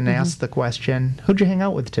children and ask the question, who'd you hang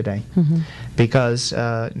out with today? Because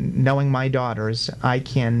knowing my daughters, I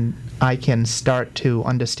can start to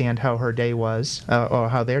understand how her day was, or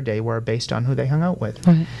how their day were, based on who they hung out with.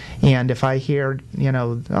 Right. And if I hear, you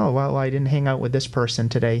know, oh, well, I didn't hang out with this person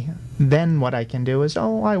today, then what I can do is, oh,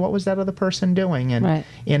 why, what was that other person doing? And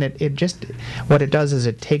and it just, what it does is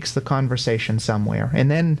it takes the conversation somewhere. And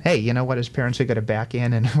then, hey, you know what, as parents, we got to back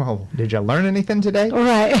in and, well, did you learn anything today?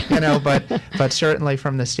 Right. You know, but certainly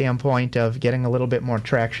from the standpoint of getting a little bit more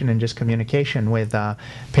traction and just communication with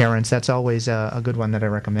parents, that's always a good one that I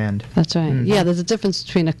recommend. That's right. Yeah, there's a difference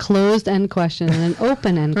between a closed-end question and an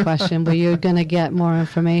open-end question where you're going to get more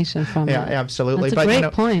information from it. Yeah, absolutely. That's a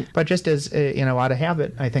great point. But just as, you know, out of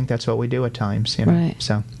habit, I think that's what we do at times, you know. Right.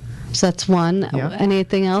 So that's one. Yeah.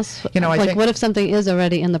 Anything else? You know, I think, what if something is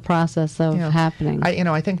already in the process of happening?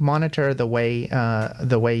 I think monitor the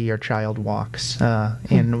way your child walks,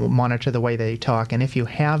 and monitor the way they talk. And if you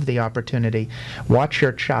have the opportunity, watch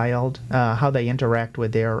your child, how they interact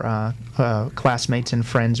with their classmates and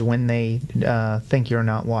friends when they think you're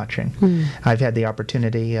not watching. I've had the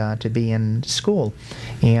opportunity to be in school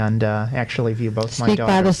and actually view both my daughters. Speak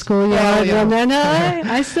by the schoolyard.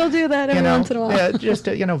 I still do that every once in a while. Just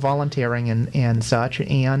volunteering and such.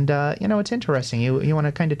 And you know, it's interesting. You want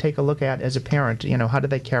to kind of take a look at, as a parent, you know, how do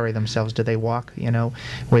they carry themselves? Do they walk, you know,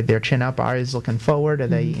 with their chin up, eyes looking forward? Are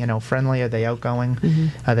they, you know, friendly? Are they outgoing?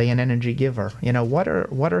 Are they an energy giver? You know, what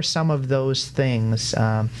are some of those things?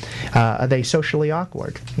 Are they socially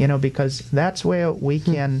awkward? You know, because that's where we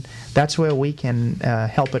can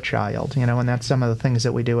help a child. You know, and that's some of the things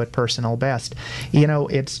that we do at Personal Best. You know,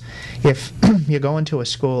 it's, if you go into a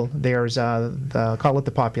school, there's call it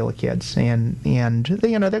the popular kids, and you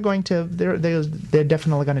know, they're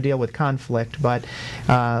definitely going to deal with conflict. But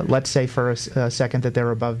let's say for a second that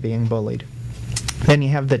they're above being bullied. Then you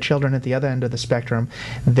have the children at the other end of the spectrum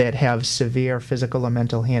that have severe physical or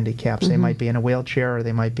mental handicaps. They might be in a wheelchair, or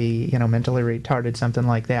they might be, you know, mentally retarded, something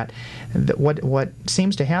like that. What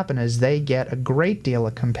seems to happen is they get a great deal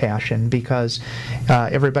of compassion, because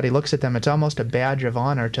everybody looks at them. It's almost a badge of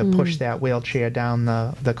honor to push that wheelchair down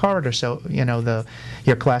the corridor. So, you know,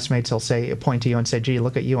 your classmates will point to you and say, gee,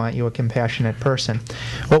 look at you, aren't you a compassionate person?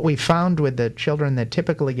 What we found with the children that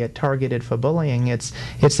typically get targeted for bullying, it's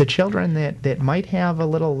the children that might have a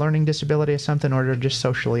little learning disability or something, or they're just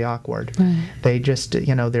socially awkward. Right. They just,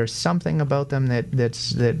 you know, there's something about them that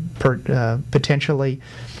potentially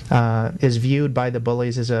is viewed by the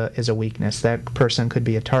bullies as a weakness. That person could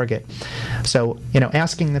be a target. So, you know,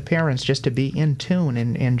 asking the parents just to be in tune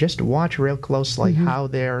and just watch real closely how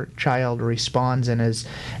their child responds and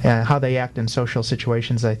how they act in social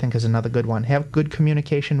situations, I think, is another good one. Have good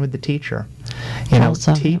communication with the teacher. You know,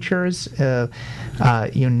 teachers,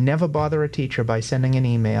 you never bother a teacher by sending an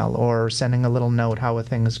email or sending a little note, how are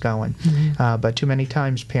things going. But too many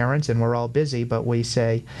times parents, and we're all busy, but we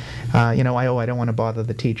say, you know, I don't want to bother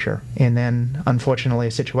the teacher. And then, unfortunately,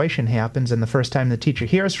 a situation happens, and the first time the teacher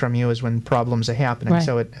hears from you is when problems are happening. Right.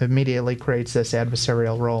 So it immediately creates this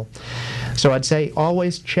adversarial role. So I'd say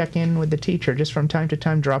always check in with the teacher, just from time to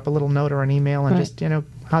time, drop a little note or an email, and just, you know,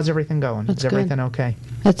 how's everything going? That's is everything okay?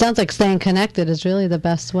 It sounds like staying connected is really the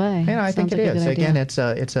best way. Yeah, I think it is. Again, it's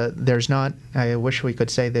a. There's not. I wish we could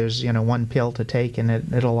say there's one pill to take and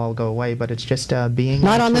it'll all go away, but it's just being.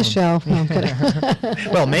 Not on this show. No, I'm kidding.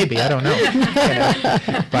 Well, maybe, I don't know.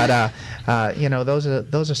 But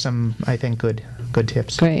those are some, I think, good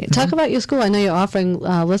tips. Great. Mm-hmm. Talk about your school. I know you're offering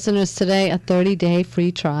listeners today a 30-day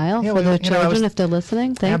free trial for their children if they're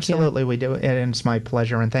listening. Thank you. Absolutely, we do, and it's my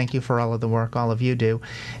pleasure. And thank you for all of the work all of you do.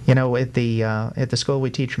 At the school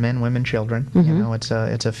we teach men, women, children. Mm-hmm.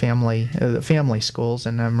 It's a family schools,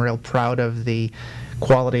 and I'm real proud of the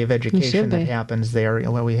quality of education that happens there.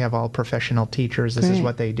 We have all professional teachers. This is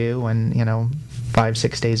what they do, and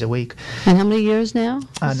 5-6 days a week. And how many years now?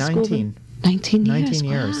 19. 19 years. 19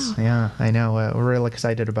 years. Wow. Yeah, I know. We're real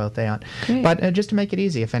excited about that. Great. But just to make it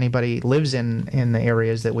easy, if anybody lives in the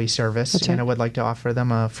areas that we service, would like to offer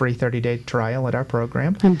them a free 30-day trial at our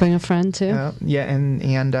program. And bring a friend too.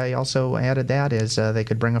 And I also added that is they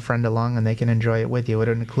could bring a friend along and they can enjoy it with you. It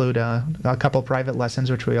would include a couple private lessons,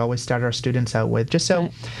 which we always start our students out with, just so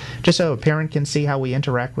a parent can see how we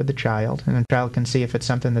interact with the child, and the child can see if it's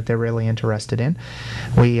something that they're really interested in.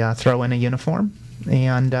 We throw in a uniform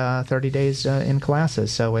and 30 days in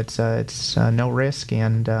classes, so it's no risk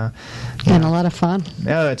and a lot of fun.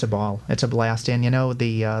 Oh, it's a ball. It's a blast, and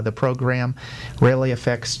the program really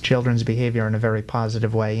affects children's behavior in a very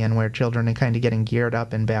positive way, and where children are kind of getting geared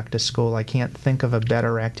up and back to school. I can't think of a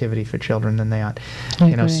better activity for children than that.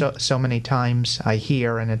 So many times I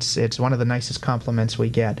hear, and it's one of the nicest compliments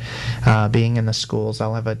we get being in the schools.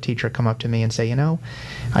 I'll have a teacher come up to me and say,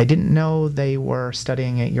 I didn't know they were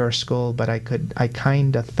studying at your school, but I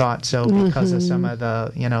kind of thought so because of some of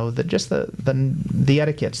the the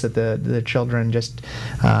etiquettes that the children just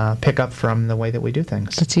pick up from the way that we do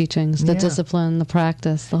things. The teachings, the discipline, the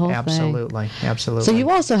practice, the whole thing. Absolutely. So you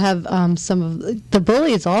also have some of the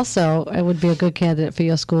bullies. Also, it would be a good candidate for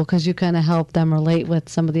your school because you kind of help them relate with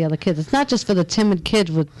some of the other kids. It's not just for the timid kid,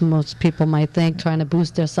 what most people might think, trying to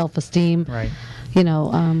boost their self-esteem. Right.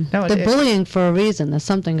 They're bullying for a reason. There's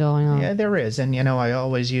something going on. Yeah, there is, and I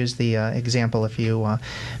always use the example: if you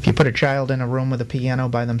put a child in a room with a piano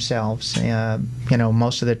by themselves,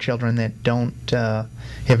 most of the children that don't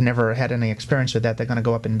have never had any experience with that, they're going to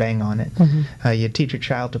go up and bang on it. Mm-hmm. You teach a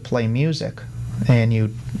child to play music, and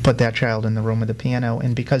you put that child in the room with the piano,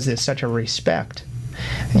 and because there's such a respect,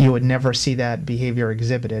 you would never see that behavior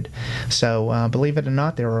exhibited. So believe it or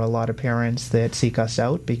not, there are a lot of parents that seek us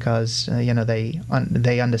out because they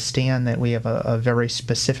understand that we have a very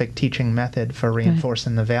specific teaching method for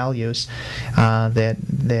reinforcing the values that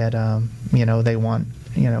they want.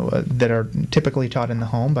 That are typically taught in the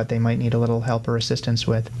home, but they might need a little help or assistance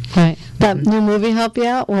with. Right. That new movie help you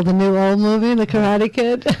out? Well, the new old movie, The Karate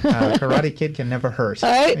Kid? Karate Kid can never hurt.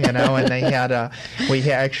 Right. And they had,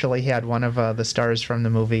 we actually had one of the stars from the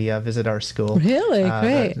movie visit our school. Really?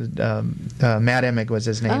 Great. Matt Emig was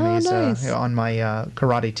his name. Oh, He's nice. on my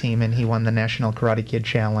karate team, and he won the National Karate Kid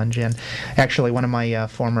Challenge. And actually, one of my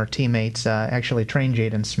former teammates actually trained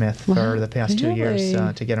Jaden Smith for the past 2 years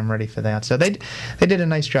to get him ready for that. So they did a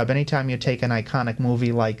nice job. Anytime you take an iconic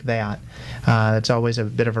movie like that, it's always a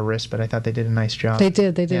bit of a risk, but I thought they did a nice job. They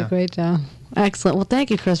did a great job. Excellent. Well, thank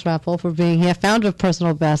you, Chris Rappel, for being here, founder of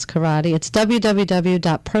Personal Best Karate. It's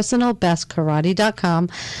www.personalbestkarate.com.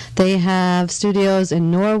 They have studios in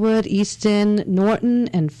Norwood, Easton, Norton,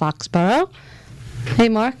 and Foxborough. Hey,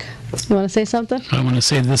 Mark, you want to say something? I want to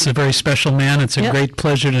say this is a very special man. It's a great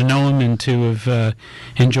pleasure to know him and to have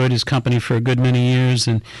enjoyed his company for a good many years.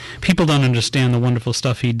 And people don't understand the wonderful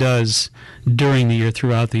stuff he does during the year,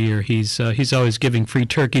 throughout the year. He's always giving free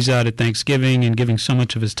turkeys out at Thanksgiving and giving so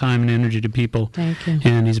much of his time and energy to people. Thank you.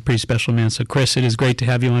 And he's a pretty special man. So, Chris, it is great to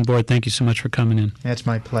have you on board. Thank you so much for coming in. It's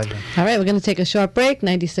my pleasure. All right, we're going to take a short break.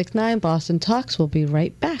 96.9 Boston Talks. We'll be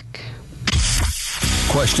right back.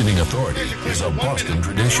 Questioning authority is a Boston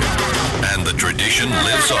tradition, and the tradition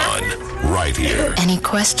lives on right here. Any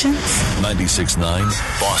questions? 96.9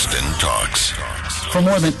 Boston Talks. For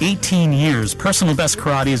more than 18 years, Personal Best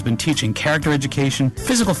Karate has been teaching character education,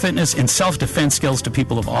 physical fitness, and self-defense skills to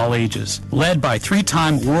people of all ages. Led by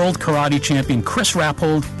 3-time world karate champion Chris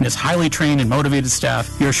Rappold and his highly trained and motivated staff,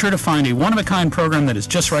 you're sure to find a one-of-a-kind program that is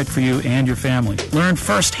just right for you and your family. Learn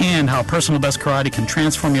firsthand how Personal Best Karate can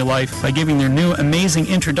transform your life by giving their new amazing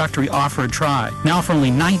introductory offer a try. Now for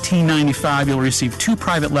only $19.95, you'll receive 2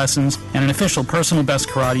 private lessons and an official Personal Best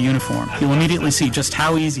Karate uniform. You'll immediately see just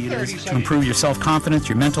how easy it is to improve your self-confidence confidence,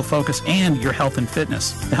 your mental focus, and your health and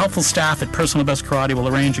fitness. The helpful staff at Personal Best Karate will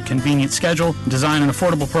arrange a convenient schedule and design an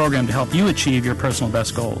affordable program to help you achieve your personal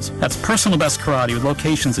best goals. That's Personal Best Karate with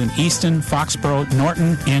locations in Easton, Foxborough,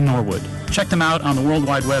 Norton, and Norwood. Check them out on the World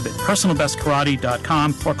Wide Web at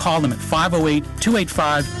personalbestkarate.com or call them at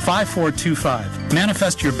 508-285-5425.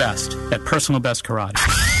 Manifest your best at Personal Best Karate.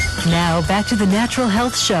 Now, back to the Natural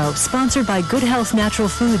Health Show, sponsored by Good Health Natural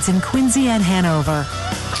Foods in Quincy and Hanover.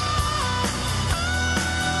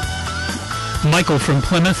 Michael from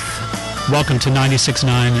Plymouth, welcome to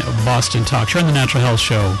 96.9 Boston Talk. You're on the Natural Health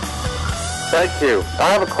Show. Thank you.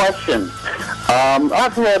 I have a question.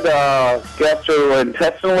 I've had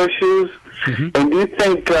gastrointestinal issues, and do you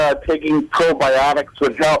think taking probiotics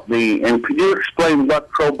would help me? And could you explain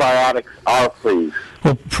what probiotics are, please?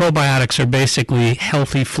 Well, probiotics are basically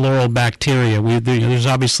healthy floral bacteria. There's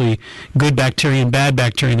obviously good bacteria and bad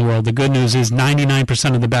bacteria in the world. The good news is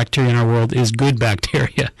 99% of the bacteria in our world is good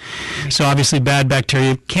bacteria. So obviously bad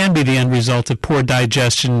bacteria can be the end result of poor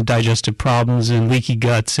digestion, digestive problems, and leaky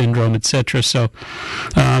gut syndrome, etc. So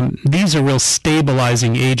these are real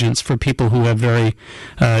stabilizing agents for people who have very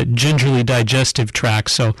gingerly digestive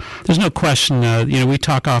tracts. So there's no question, we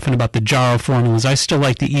talk often about the Jarrow formulas. I still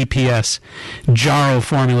like the EPS. Jarrow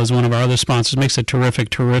formula is one of our other sponsors. Makes a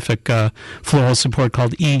terrific floral support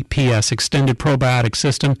called EPS, Extended Probiotic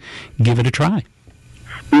System. Give it a try.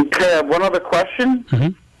 Okay, I have one other question.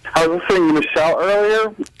 I was listening to Michelle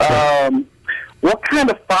earlier. What kind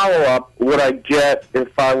of follow-up would I get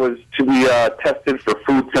if I was to be tested for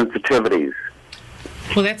food sensitivities?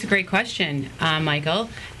 Well, that's a great question, Michael.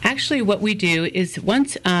 Actually, what we do is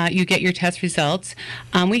once you get your test results,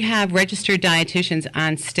 we have registered dietitians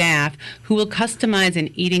on staff who will customize an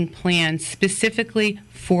eating plan specifically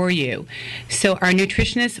for you. So our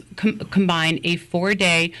nutritionists combine a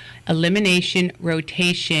 4-day elimination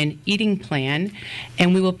rotation eating plan,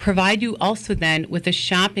 and we will provide you also then with a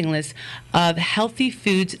shopping list of healthy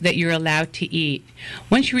foods that you're allowed to eat.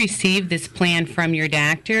 Once you receive this plan from your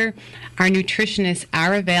doctor, our nutritionists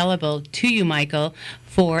are available to you, Michael,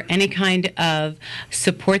 for any kind of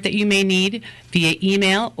support that you may need via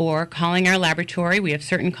email or calling our laboratory. We have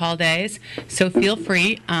certain call days, so feel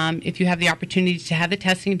free, if you have the opportunity to have the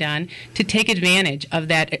testing done, to take advantage of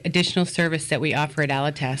that additional service that we offer at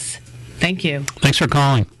Allergies. Thank you. Thanks for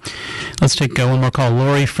calling. Let's take one more call.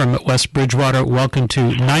 Lori from West Bridgewater, welcome to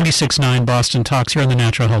 96.9 Boston Talks here on the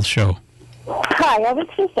Natural Health Show. Hi, I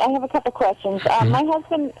have a couple questions. My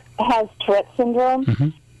husband has Tourette syndrome,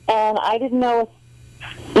 and I didn't know if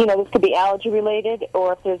this could be allergy related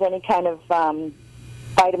or if there's any kind of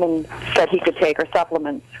vitamin that he could take or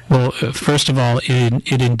supplements. Well, first of all,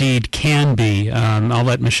 it indeed can be. I'll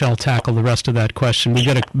let Michelle tackle the rest of that question. We've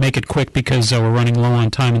got to make it quick because we're running low on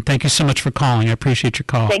time. And thank you so much for calling. I appreciate your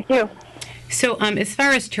call. Thank you. So as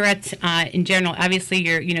far as Tourette's in general, obviously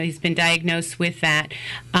he's been diagnosed with that.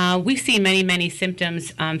 We see many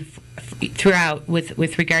symptoms throughout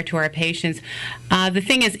with regard to our patients. The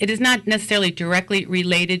thing is, it is not necessarily directly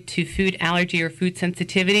related to food allergy or food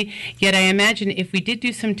sensitivity, yet I imagine if we did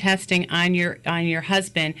do some testing on your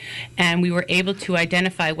husband and we were able to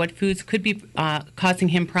identify what foods could be causing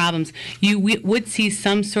him problems, he would see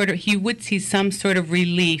some sort of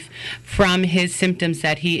relief from his symptoms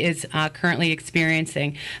that he is currently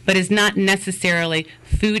experiencing, but is not necessarily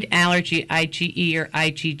food allergy, IgE or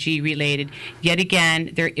IgG related. Yet again,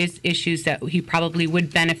 there is issues that he probably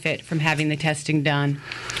would benefit from having the testing done.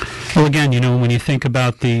 Well, again, when you think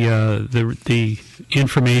about the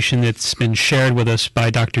information that's been shared with us by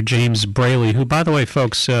Dr. James Braley, who, by the way,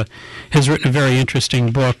 folks, has written a very interesting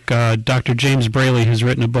book. Dr. James Braley has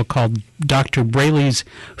written a book called Dr. Braley's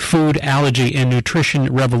Food Allergy and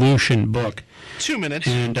Nutrition Revolution book. 2 minutes.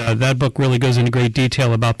 And that book really goes into great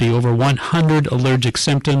detail about the over 100 allergic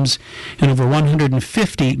symptoms and over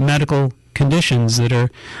 150 medical conditions that are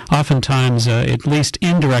oftentimes at least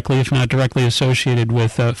indirectly, if not directly, associated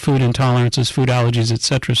with food intolerances, food allergies,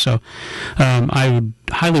 etc. So I would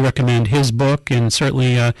highly recommend his book, and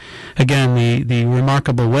certainly, again, the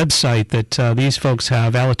remarkable website that these folks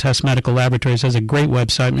have. Allergies Medical Laboratories has a great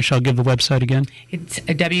website. Michelle, give the website again. It's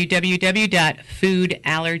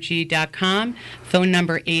www.foodallergy.com. Phone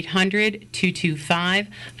number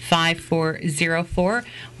 800-225-5404.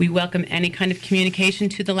 We welcome any kind of communication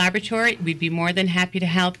to the laboratory. We'd be more than happy to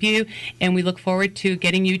help you, and we look forward to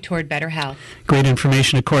getting you toward better health. Great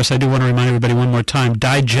information. Of course, I do want to remind everybody one more time,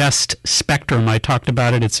 Digest Spectrum. I talked about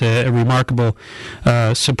about it. It's a remarkable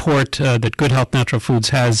support that Good Health Natural Foods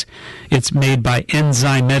has. It's made by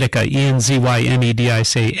Enzymedica,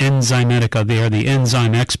 Enzymedica, Enzymedica. They are the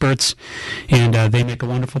enzyme experts, and they make a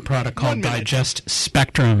wonderful product called Digest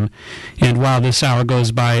Spectrum. And wow, this hour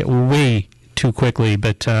goes by way too quickly,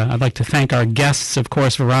 but I'd like to thank our guests, of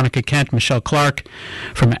course, Veronica Kent, Michelle Clark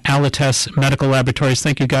from Allergies Medical Laboratories.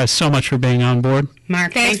 Thank you guys so much for being on board.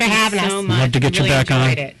 Mark, thanks for having us. So much. Love to get you back on.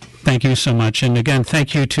 It. Thank you so much. And again,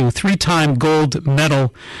 thank you to 3-time gold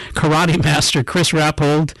medal karate master Chris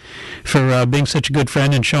Rappold for being such a good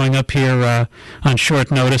friend and showing up here on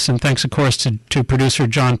short notice. And thanks, of course, to producer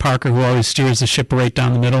John Parker, who always steers the ship right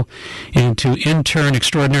down the middle, and to intern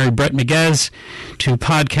extraordinary Brett Miguez, to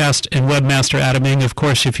podcast and webmaster Adam Ing. Of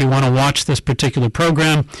course, if you want to watch this particular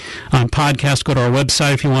program on podcast, go to our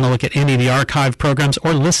website. If you want to look at any of the archive programs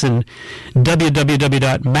or listen,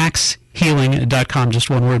 www.maxhealing.com, just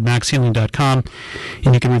one word, maxhealing.com,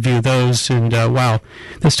 and you can review those. And wow,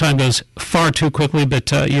 this time goes far too quickly,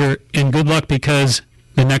 but you're in good luck because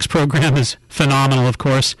the next program is phenomenal, of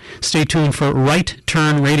course. Stay tuned for Right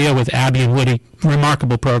Turn Radio with Abby and Woody.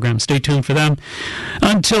 Remarkable program. Stay tuned for them.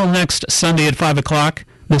 Until next Sunday at 5 o'clock,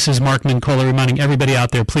 this is Mark Mincola reminding everybody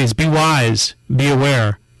out there, please be wise, be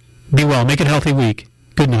aware, be well, make it a healthy week.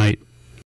 Good night.